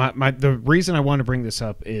well. The reason I want to bring this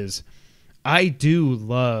up is I do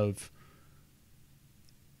love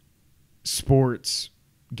sports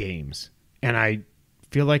games, and I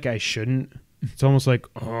feel like I shouldn't. It's almost like,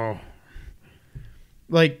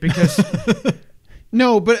 because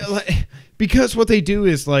no, but because what they do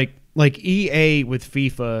is like EA with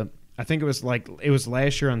FIFA. I think it was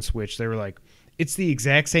last year on Switch. They were like, it's the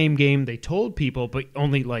exact same game. They told people, but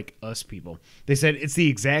only like us people. They said it's the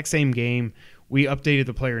exact same game. We updated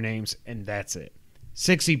the player names, and that's it.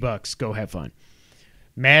 $60, go have fun.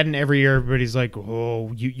 Madden every year, everybody's like,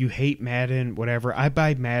 oh, you hate Madden, whatever. I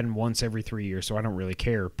buy Madden once every 3 years, so I don't really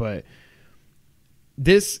care. But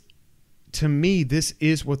this, to me, this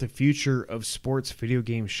is what the future of sports video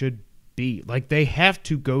games should be. Like, they have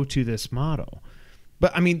to go to this model.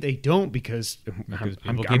 But, I mean, they don't because I'm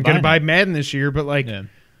going to buy Madden this year. But, like,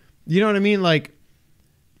 you know what I mean? Like,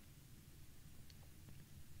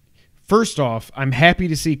 first off, I'm happy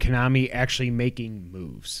to see Konami actually making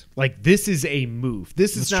moves. Like, this is a move.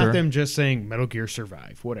 This is not them just saying Metal Gear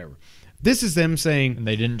Survive, whatever. This is them saying... And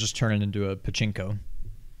they didn't just turn it into a pachinko.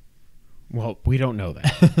 Well, we don't know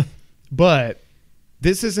that. But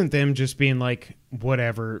this isn't them just being like,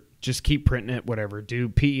 whatever, just keep printing it, whatever. Do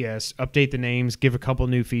PES, update the names, give a couple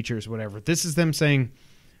new features, whatever. This is them saying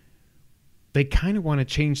they kind of want to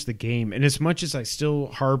change the game. And as much as I still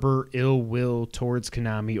harbor ill will towards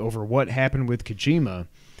Konami over what happened with Kojima,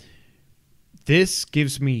 this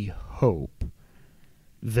gives me hope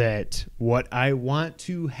that what I want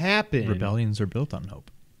to happen... Rebellions are built on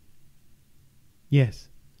hope. Yes.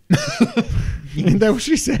 Isn't that what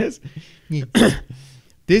she says? Yeah.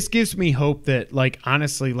 This gives me hope that, like,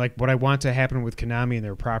 honestly, like, what I want to happen with Konami and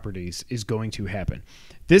their properties is going to happen.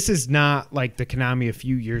 This is not like the Konami a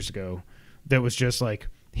few years ago that was just like,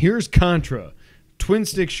 here's Contra, twin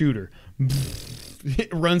stick shooter. It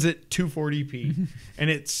runs at 240p and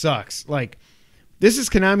it sucks. Like, this is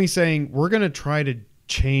Konami saying, we're going to try to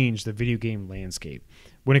change the video game landscape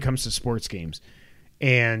when it comes to sports games.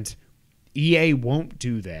 And EA won't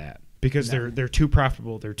do that because they're too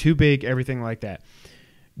profitable, they're too big, everything like that.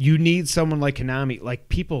 You need someone like Konami. Like,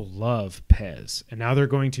 people love PES, and now they're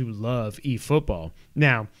going to love eFootball.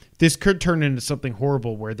 Now, this could turn into something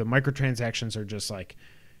horrible where the microtransactions are just like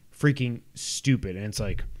freaking stupid, and it's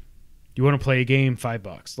like, you want to play a game,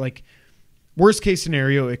 $5. Like, worst case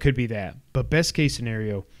scenario, it could be that, but best case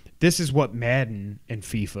scenario, this is what Madden and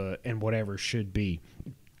FIFA and whatever should be.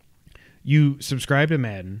 You subscribe to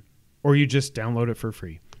Madden, or you just download it for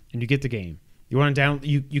free, and you get the game. You want to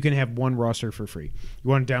you can have one roster for free. You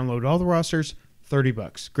want to download all the rosters,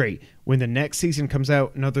 $30. Great. When the next season comes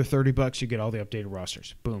out, another $30, you get all the updated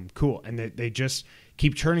rosters. Boom, cool. And they just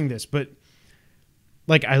keep churning this. But,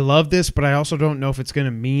 like, I love this, but I also don't know if it's going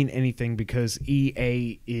to mean anything because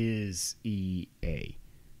EA is EA.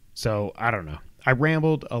 So, I don't know. I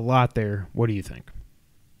rambled a lot there. What do you think?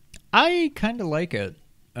 I kind of like it.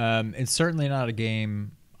 It's certainly not a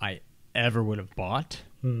game I ever would have bought.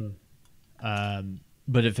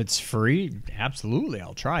 But if it's free, absolutely,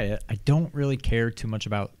 I'll try it. I don't really care too much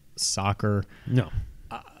about soccer. No.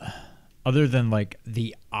 Other than, like,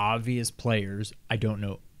 the obvious players, I don't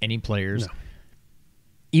know any players. No.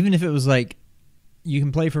 Even if it was like, you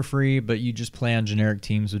can play for free, but you just play on generic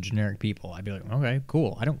teams with generic people, I'd be like, okay,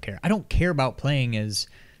 cool. I don't care. I don't care about playing as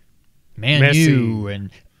Man U and...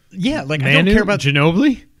 Yeah, like, Manu, I don't care about...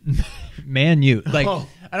 Ginobili? Man U. Like, Oh.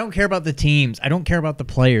 I don't care about the teams. I don't care about the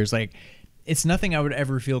players. Like, it's nothing I would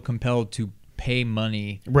ever feel compelled to pay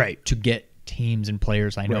money Right. to get teams and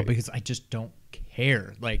players I know Right. because I just don't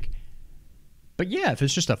care. Like, but yeah, if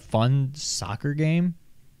it's just a fun soccer game,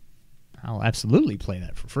 I'll absolutely play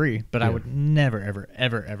that for free. But I would never, ever,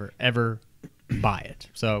 ever, ever, ever buy it.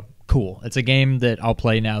 So cool. It's a game that I'll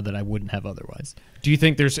play now that I wouldn't have otherwise. Do you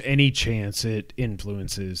think there's any chance it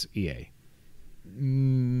influences EA?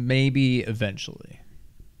 Maybe eventually.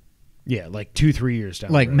 Yeah, like 2-3 years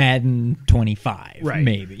down. Like the road. Madden 25, Right.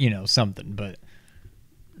 maybe, something, but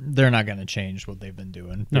they're not going to change what they've been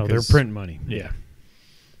doing. No, they're because- printing money. Yeah.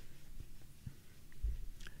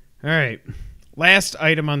 All right. Last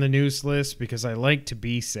item on the news list, because I like to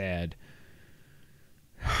be sad.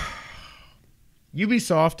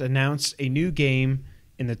 Ubisoft announced a new game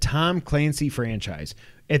in the Tom Clancy franchise.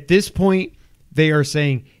 At this point, they are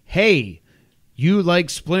saying, hey, you like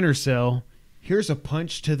Splinter Cell, here's a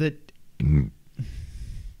punch to the...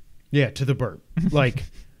 Yeah, to the burp. Like,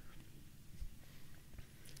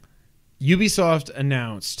 Ubisoft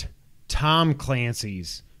announced Tom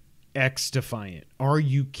Clancy's XDefiant. Are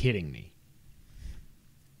you kidding me?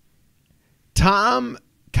 Tom,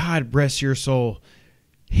 God rest your soul.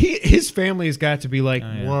 His family has got to be like,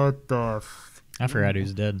 Oh, yeah. what the... I forgot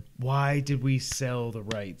who's dead. Why did we sell the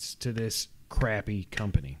rights to this crappy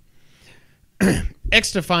company?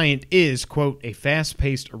 XDefiant is, quote, a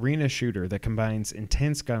fast-paced arena shooter that combines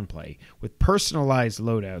intense gunplay with personalized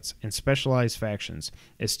loadouts and specialized factions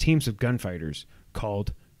as teams of gunfighters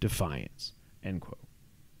called Defiants, end quote.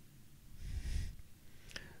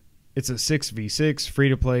 It's a 6v6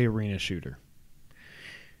 free-to-play arena shooter.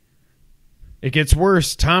 It gets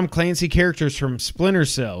worse. Tom Clancy characters from Splinter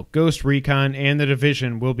Cell, Ghost Recon, and The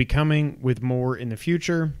Division will be coming with more in the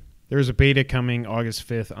future. There's a beta coming August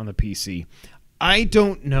 5th on the PC. I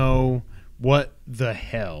don't know what the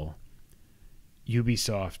hell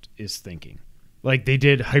Ubisoft is thinking. Like, they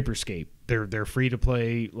did Hyperscape. They're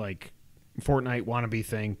free-to-play, like, Fortnite wannabe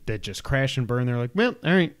thing that just crash and burn. They're like, well,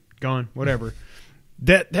 all right, gone, whatever.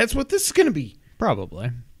 That's what this is going to be.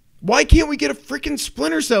 Probably. Why can't we get a freaking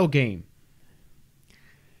Splinter Cell game?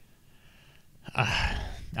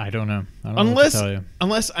 I don't know. I don't know what to tell you.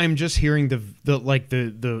 Unless I'm just hearing the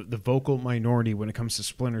vocal minority when it comes to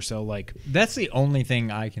Splinter Cell. Like, That's the only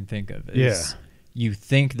thing I can think of. Is you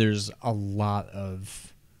think there's a lot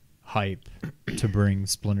of hype to bring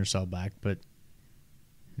Splinter Cell back, but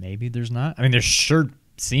maybe there's not. I mean, there sure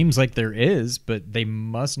seems like there is, but they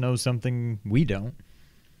must know something we don't.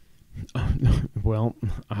 well,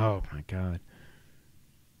 oh my God.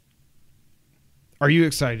 Are you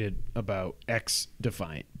excited about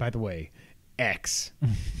XDefiant? By the way,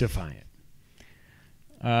 XDefiant.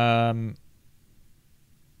 I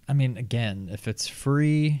mean, again, if it's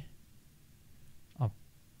free, I'll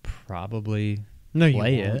probably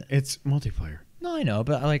play it. It's multiplayer. No, I know,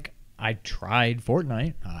 but I tried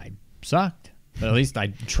Fortnite. I sucked. But at least I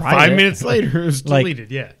tried 5 it. minutes later, it was Like-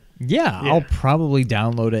 deleted. Yeah. Yeah, Yeah. I'll probably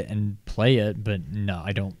download it and play it, but no,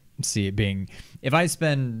 I don't see it being... If I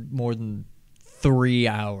spend more than 3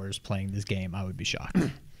 hours playing this game, I would be shocked.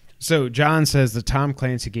 So John says the Tom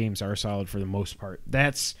Clancy games are solid for the most part.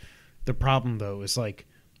 That's the problem, though, is like,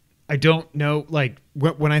 I don't know, like,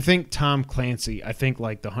 when I think Tom Clancy, I think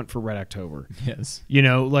like The Hunt for Red October. Yes. You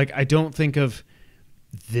know, like, I don't think of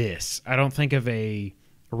this. I don't think of a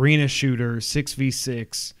arena shooter,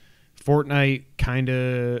 6v6, Fortnite kind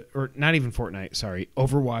of, or not even Fortnite, sorry,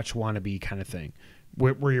 Overwatch wannabe kind of thing,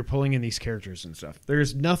 where you're pulling in these characters and stuff.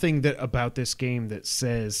 There's nothing that about this game that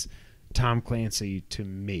says Tom Clancy to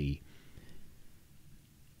me.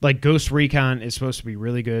 Like, Ghost Recon is supposed to be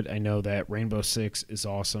really good. I know that. Rainbow Six is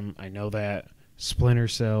awesome. I know that. Splinter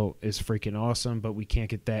Cell is freaking awesome, but we can't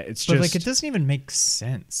get that. It's But just... it doesn't even make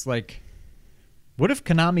sense. Like, what if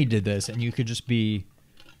Konami did this and you could just be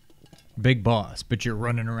Big Boss, but you're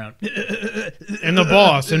running around... and the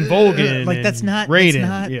boss, and Volgan, Like, and that's not... Raiden.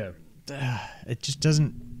 That's not, yeah. it just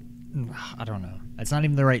doesn't... I don't know. It's not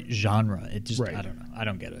even the right genre. It just... Right. I don't know. I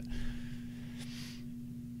don't get it.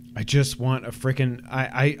 I just want a freaking...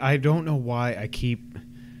 I don't know why I keep...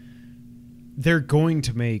 They're going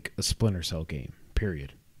to make a Splinter Cell game,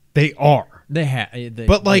 period. They are. They have...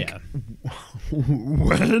 But, like, yeah.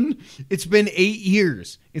 when? It's been 8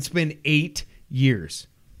 years. It's been 8 years.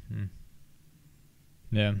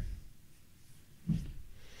 Yeah.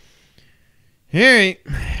 All right.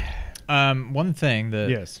 One thing that...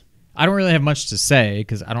 Yes. I don't really have much to say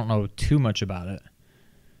because I don't know too much about it.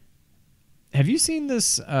 Have you seen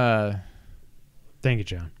this? Thank you,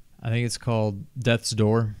 John. I think it's called Death's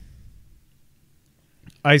Door.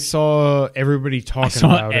 I saw everybody talking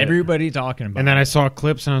about it. And then I saw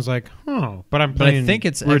clips and I was like, oh, but I'm playing. But I think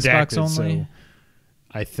it's Redacted, Xbox only. So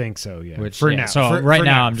I think so, yeah. Which, for yeah, now. So for, right for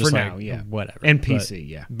now, now, I'm just for like, now, yeah. whatever. And PC,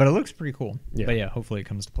 yeah. But it looks pretty cool. Yeah. But yeah, hopefully it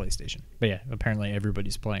comes to PlayStation. But yeah, apparently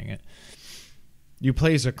everybody's playing it. You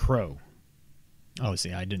play as a crow. Oh,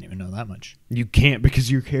 see, I didn't even know that much. You can't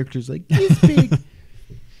because your character's like this big.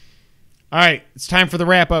 All right, it's time for the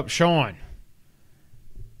wrap up, Sean.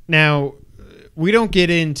 Now, we don't get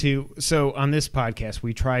into, so on this podcast,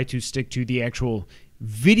 we try to stick to the actual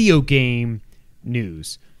video game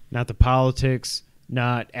news, not the politics,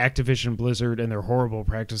 not Activision Blizzard and their horrible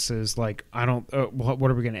practices. Like, I don't,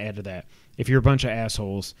 what are we going to add to that? If you're a bunch of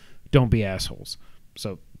assholes, don't be assholes.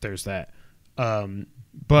 So there's that.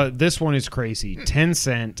 But this one is crazy.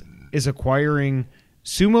 Tencent is acquiring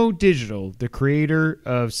Sumo Digital, the creator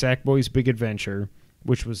of Sackboy's Big Adventure,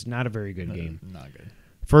 which was not a very good game. Not good.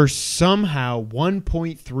 For somehow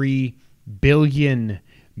 $1.3 billion.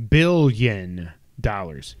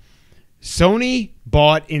 Sony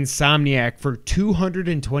bought Insomniac for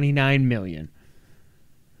 $229 million.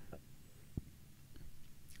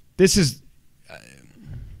 This is...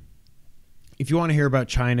 if you want to hear about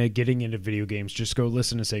China getting into video games, just go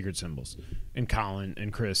listen to Sacred Symbols and Colin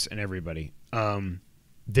and Chris and everybody.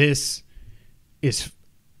 This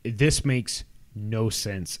makes no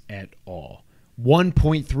sense at all.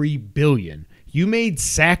 1.3 billion. You made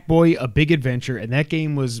Sackboy a Big Adventure, and that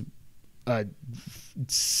game was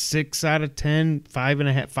 6 out of 10,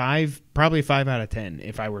 5.5, 5, probably 5 out of 10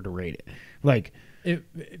 if I were to rate it. Like,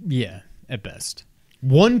 yeah, at best.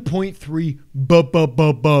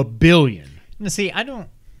 1.3 billion. Now, see, I don't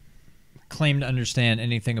claim to understand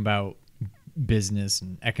anything about business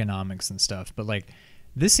and economics and stuff, but like,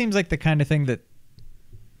 this seems like the kind of thing that,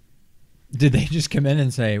 did they just come in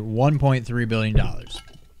and say $1.3 billion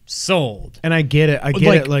sold? And I get it. I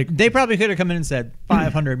get it. Like, they probably could have come in and said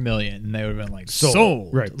 500 million, and they would have been like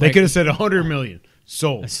sold. Right. Like, They could have said 100 million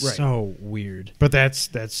sold. That's right. so weird. But that's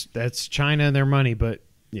China and their money. But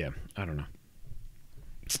yeah, I don't know.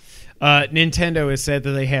 Nintendo has said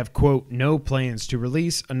that they have, quote, no plans to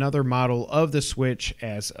release another model of the Switch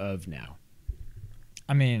as of now.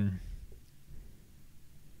 I mean,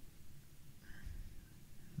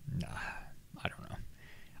 I don't know.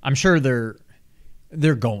 I'm sure they're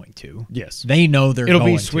going to. Yes. They know they're It'll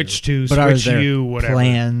going be Switch to. 2, But are Switch there U, whatever.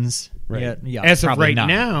 plans? Right. Yeah, as of probably right not,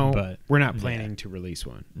 now, but we're not planning to release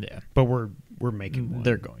one. Yeah. But we're making one.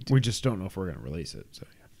 They're going to. We just don't know if we're going to release it. So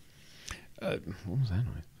yeah. What was that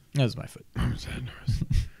noise? That was my foot. What was that noise?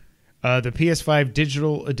 The PS5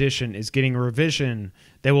 Digital Edition is getting a revision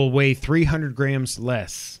that will weigh 300 grams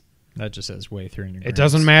less. That just says weigh 300 grams. It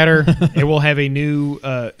doesn't matter. It will have a new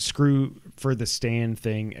screw for the stand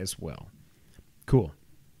thing as well. Cool.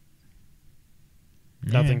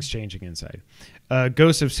 Yeah. Nothing's changing inside.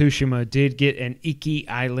 Ghost of Tsushima did get an Iki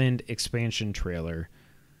Island expansion trailer.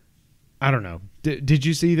 I don't know. Did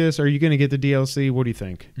you see this? Are you going to get the DLC? What do you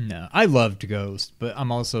think? No. I loved Ghost, but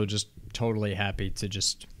I'm also just totally happy to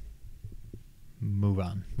just move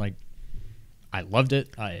on. Like, I loved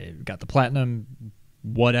it. I got the platinum,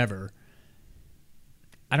 whatever.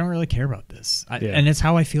 I don't really care about this. And it's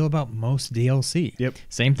how I feel about most DLC. Yep.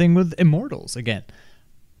 Same thing with Immortals. Again,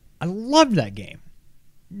 I loved that game.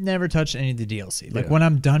 Never touched any of the DLC. Like, when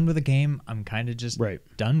I'm done with a game, I'm kind of just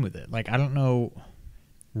done with it. Like, I don't know.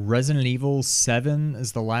 Resident Evil 7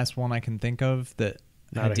 is the last one I can think of that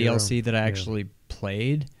had DLC that I actually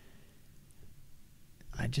played.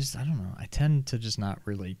 I don't know. I tend to just not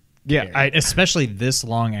really care. Especially this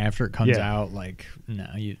long after it comes out. Like, no,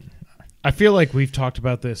 I feel like we've talked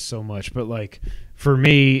about this so much, but like for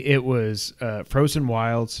me, it was Frozen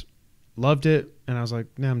Wilds. Loved it, and I was like,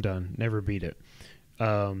 nah, I'm done. Never beat it.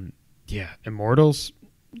 Immortals,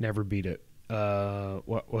 never beat it.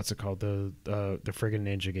 What's it called? The friggin'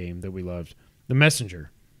 ninja game that we loved. The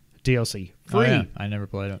Messenger DLC. Free. Oh, yeah. I never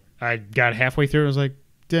played it. I got halfway through and I was like,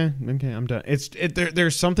 yeah, okay, I'm done.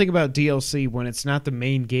 There's something about DLC when it's not the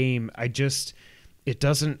main game. It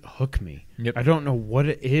doesn't hook me. Yep. I don't know what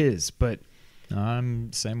it is, but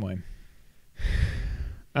I'm same way.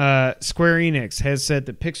 Square Enix has said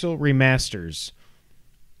that pixel remasters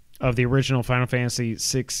of the original Final Fantasy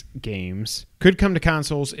VI games could come to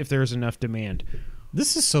consoles if there's enough demand.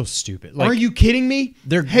 This is so stupid. Like, are you kidding me?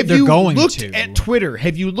 They're you going looked to. at Twitter?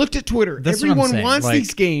 Have you looked at Twitter? That's what I'm Everyone saying. wants Like,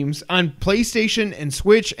 these games on PlayStation and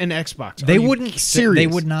Switch and Xbox. They Are you wouldn't. serious? They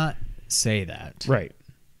would not say that, right?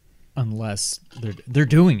 Unless they're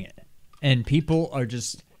doing it, and people are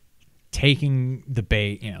just taking the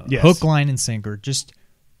bait. Hook, line, and sinker. Just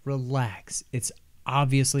relax. It's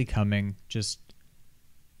obviously coming. Just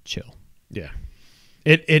chill. Yeah.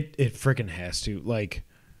 It freaking has to. Like,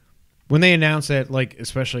 when they announced that, like,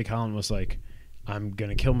 especially Colin was like, I'm going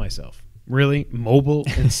to kill myself. Really? Mobile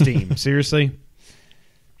and Steam? Seriously?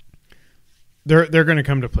 They're going to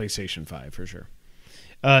come to PlayStation 5 for sure.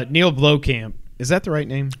 Neil Blomkamp, is that the right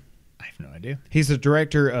name? I have no idea. He's the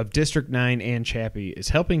director of District 9 and Chappie, is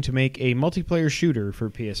helping to make a multiplayer shooter for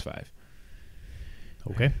PS5.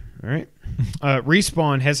 Okay. All right.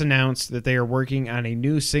 Respawn has announced that they are working on a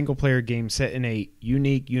new single-player game set in a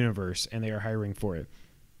unique universe, and they are hiring for it.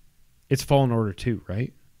 It's Fallen Order 2,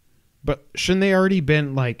 right? But shouldn't they already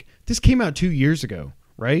been, like... This came out 2 years ago,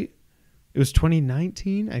 right? It was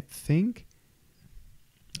 2019, I think?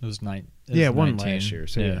 It was one 19. Last year.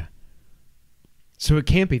 So yeah. So it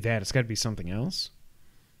can't be that. It's got to be something else.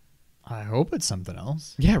 I hope it's something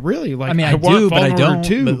else. Yeah, really. Like, I mean, I want do, but Fallen I don't. Order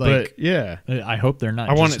 2, but, like, but yeah. I hope they're not.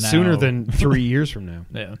 I want it just sooner now. than 3 years from now.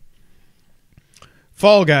 Yeah.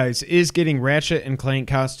 Fall Guys is getting Ratchet and Clank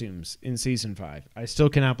costumes in Season 5. I still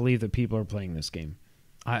cannot believe that people are playing this game.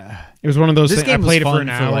 It was one of those This things. I game was played it for fun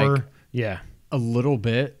an for, hour. like, yeah. a little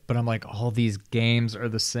bit, but I'm like, all these games are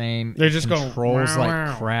the same. They just controls go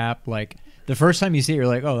like crap. Like the first time you see it, you're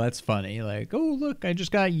like, oh, that's funny. Like, oh, look, I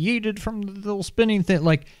just got yeeted from the little spinning thing.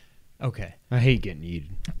 Like, okay. I hate getting yeeted.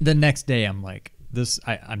 The next day, I'm like,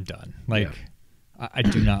 I'm done. Like, yeah. I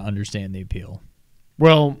do not understand the appeal.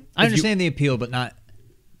 Well, I understand the appeal, but not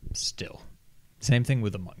still. Same thing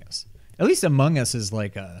with Among Us. At least Among Us is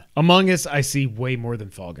like a... Among Us, I see way more than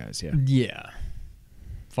Fall Guys, yeah. Yeah.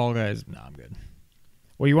 Fall Guys, no, I'm good.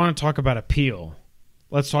 Well, you want to talk about appeal.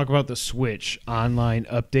 Let's talk about the Switch online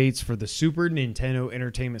updates for the Super Nintendo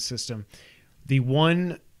Entertainment System. The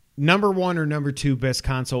number one or number two best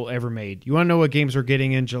console ever made. You want to know what games we're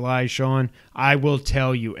getting in July, Sean? I will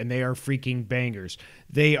tell you, and they are freaking bangers.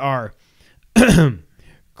 They are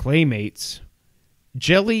Claymates,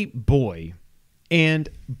 Jelly Boy, and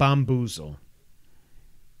Bamboozle.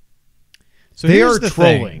 So they here's are the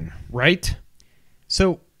trolling, thing. right?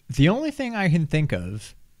 So the only thing I can think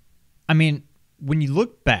of, I mean, when you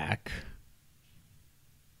look back,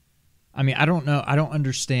 I mean, I don't know. I don't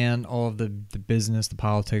understand all of the business, the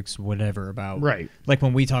politics, whatever about. Right. Like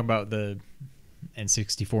when we talk about the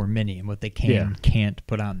N64 Mini and what they can't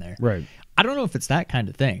put on there. Right. I don't know if it's that kind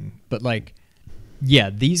of thing, but like, yeah,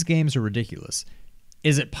 these games are ridiculous.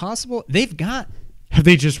 Is it possible? Have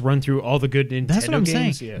they just run through all the good Nintendo games? That's what I'm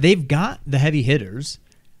saying. Yeah. They've got the heavy hitters.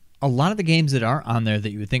 A lot of the games that aren't on there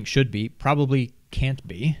that you would think should be probably can't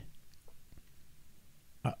be.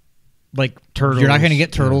 Like Turtles. You're not going to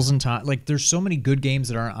get Turtles in time. Like there's so many good games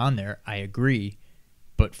that aren't on there. I agree,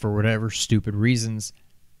 but for whatever stupid reasons,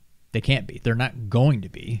 they can't be. They're not going to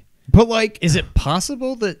be. But like, is it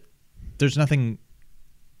possible that there's nothing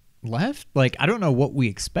left? Like I don't know what we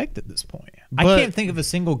expect at this point. I can't think of a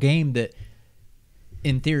single game that,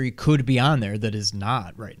 in theory, could be on there that is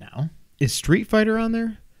not right now. Is Street Fighter on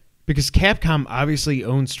there? Because Capcom obviously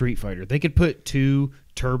owns Street Fighter. They could put 2,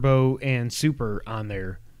 Turbo, and Super on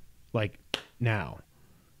there, like, now.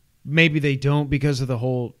 Maybe they don't because of the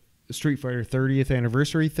whole Street Fighter 30th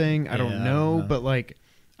anniversary thing. I don't know, but, like,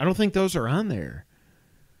 I don't think those are on there.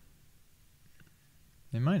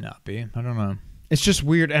 They might not be. I don't know. It's just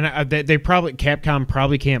weird, and Capcom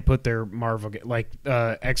probably can't put their Marvel, like,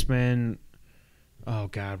 X-Men... Oh,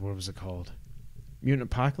 God, what was it called? Mutant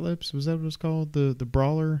Apocalypse? Was that what it was called? The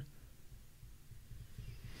brawler?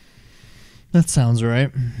 That sounds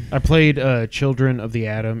right. I played Children of the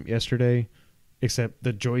Atom yesterday, except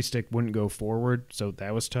the joystick wouldn't go forward, so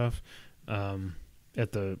that was tough. When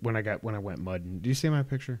I went mudding. Do you see my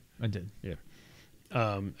picture? I did. Yeah.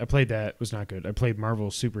 I played that. It was not good. I played Marvel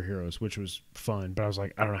Superheroes, which was fun, but I was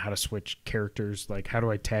like, I don't know how to switch characters. Like, how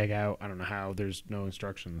do I tag out? I don't know how. There's no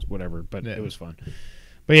instructions, whatever, but it was fun.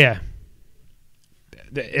 But yeah,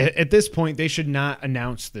 at this point, they should not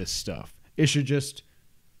announce this stuff. It should just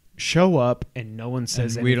show up and no one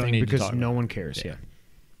says anything because no one cares. Yeah.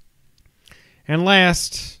 And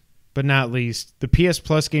last but not least, the PS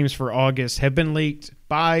Plus games for August have been leaked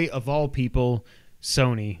by, of all people,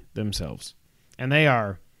 Sony themselves. And they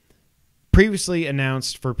are previously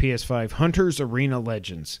announced for PS5, Hunter's Arena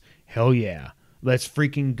Legends. Hell yeah. Let's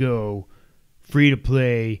freaking go.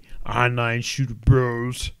 Free-to-play online shooter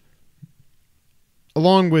bros.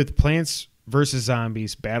 Along with Plants vs.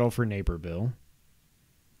 Zombies Battle for Neighborville.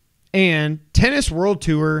 And Tennis World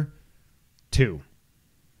Tour 2.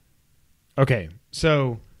 Okay,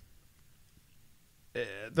 so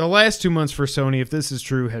the last 2 months for Sony, if this is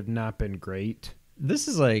true, have not been great. This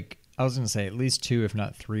is like, I was going to say at least 2, if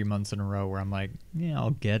not 3 months in a row where I'm like, yeah,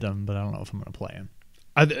 I'll get them, but I don't know if I'm going to play them.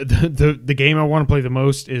 The game I want to play the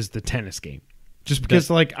most is the tennis game. Just because,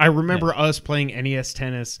 like, I remember us playing NES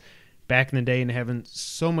Tennis back in the day and having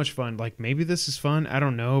so much fun. Like, maybe this is fun. I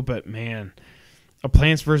don't know. But, man, a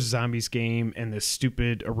Plants vs. Zombies game and this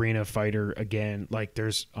stupid arena fighter again. Like,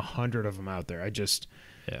 there's 100 of them out there.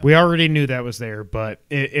 We already knew that was there. But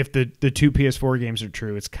if the two PS4 games are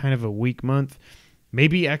true, it's kind of a weak month.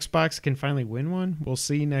 Maybe Xbox can finally win one. We'll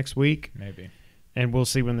see next week. Maybe. And we'll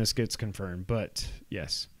see when this gets confirmed. But,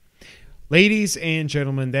 yes. Ladies and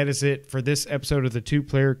gentlemen, that is it for this episode of the Two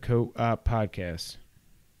Player Co-op Podcast.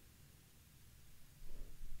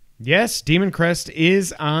 Yes, Demon Crest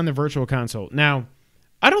is on the Virtual Console. Now,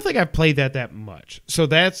 I don't think I've played that much. So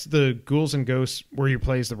that's the Ghouls and Ghosts where you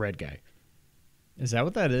play as the red guy. Is that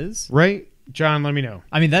what that is? Right? John, let me know.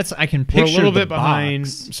 I mean, I can picture We're a little the bit behind,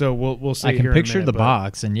 box. so we'll see. I can here picture in a minute, the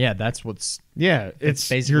box, and yeah, that's what's. Yeah, it's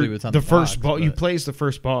basically what's on the the first box, boss. You but- play as the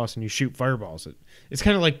first boss, and you shoot fireballs. It's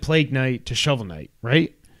kind of like Plague Knight to Shovel Knight,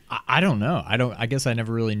 right? I don't know. I guess I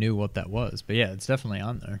never really knew what that was, but yeah, it's definitely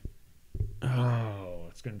on there. Oh,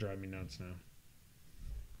 it's gonna drive me nuts now.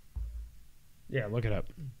 Yeah, look it up.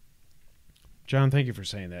 John, thank you for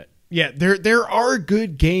saying that. Yeah, there are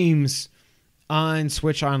good games on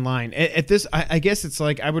Switch Online. At this, I guess it's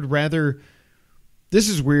like I would rather. This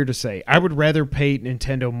is weird to say. I would rather pay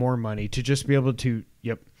Nintendo more money to just be able to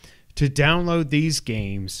download these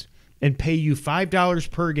games and pay you $5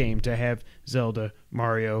 per game to have Zelda,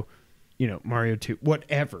 Mario, Mario 2,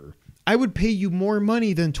 whatever. I would pay you more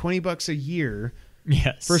money than $20 a year.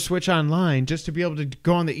 Yes. For Switch Online, just to be able to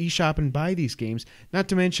go on the eShop and buy these games. Not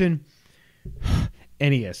to mention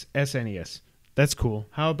NES, SNES. That's cool.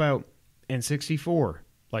 How about N64,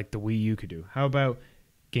 like the Wii U could do? How about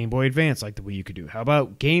Game Boy Advance, like the Wii U could do? How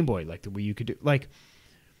about Game Boy, like the Wii U could do? Like,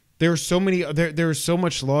 there's so many. There's so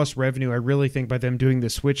much lost revenue. I really think by them doing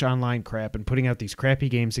the Switch Online crap and putting out these crappy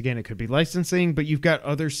games again, it could be licensing, but you've got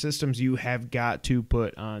other systems you have got to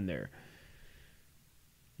put on there.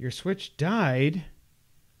 Your Switch died.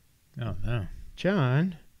 Oh no,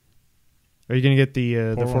 John. Are you gonna get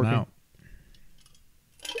the pour one 4K? out.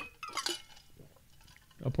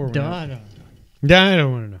 I'll pour one Duh, out. no. I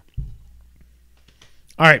don't want to know.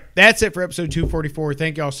 All right, that's it for episode 244.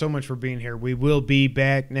 Thank y'all so much for being here. We will be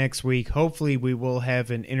back next week. Hopefully, we will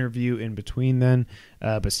have an interview in between then,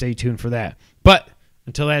 but stay tuned for that. But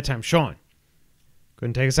until that time, Sean, go ahead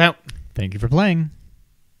and take us out. Thank you for playing.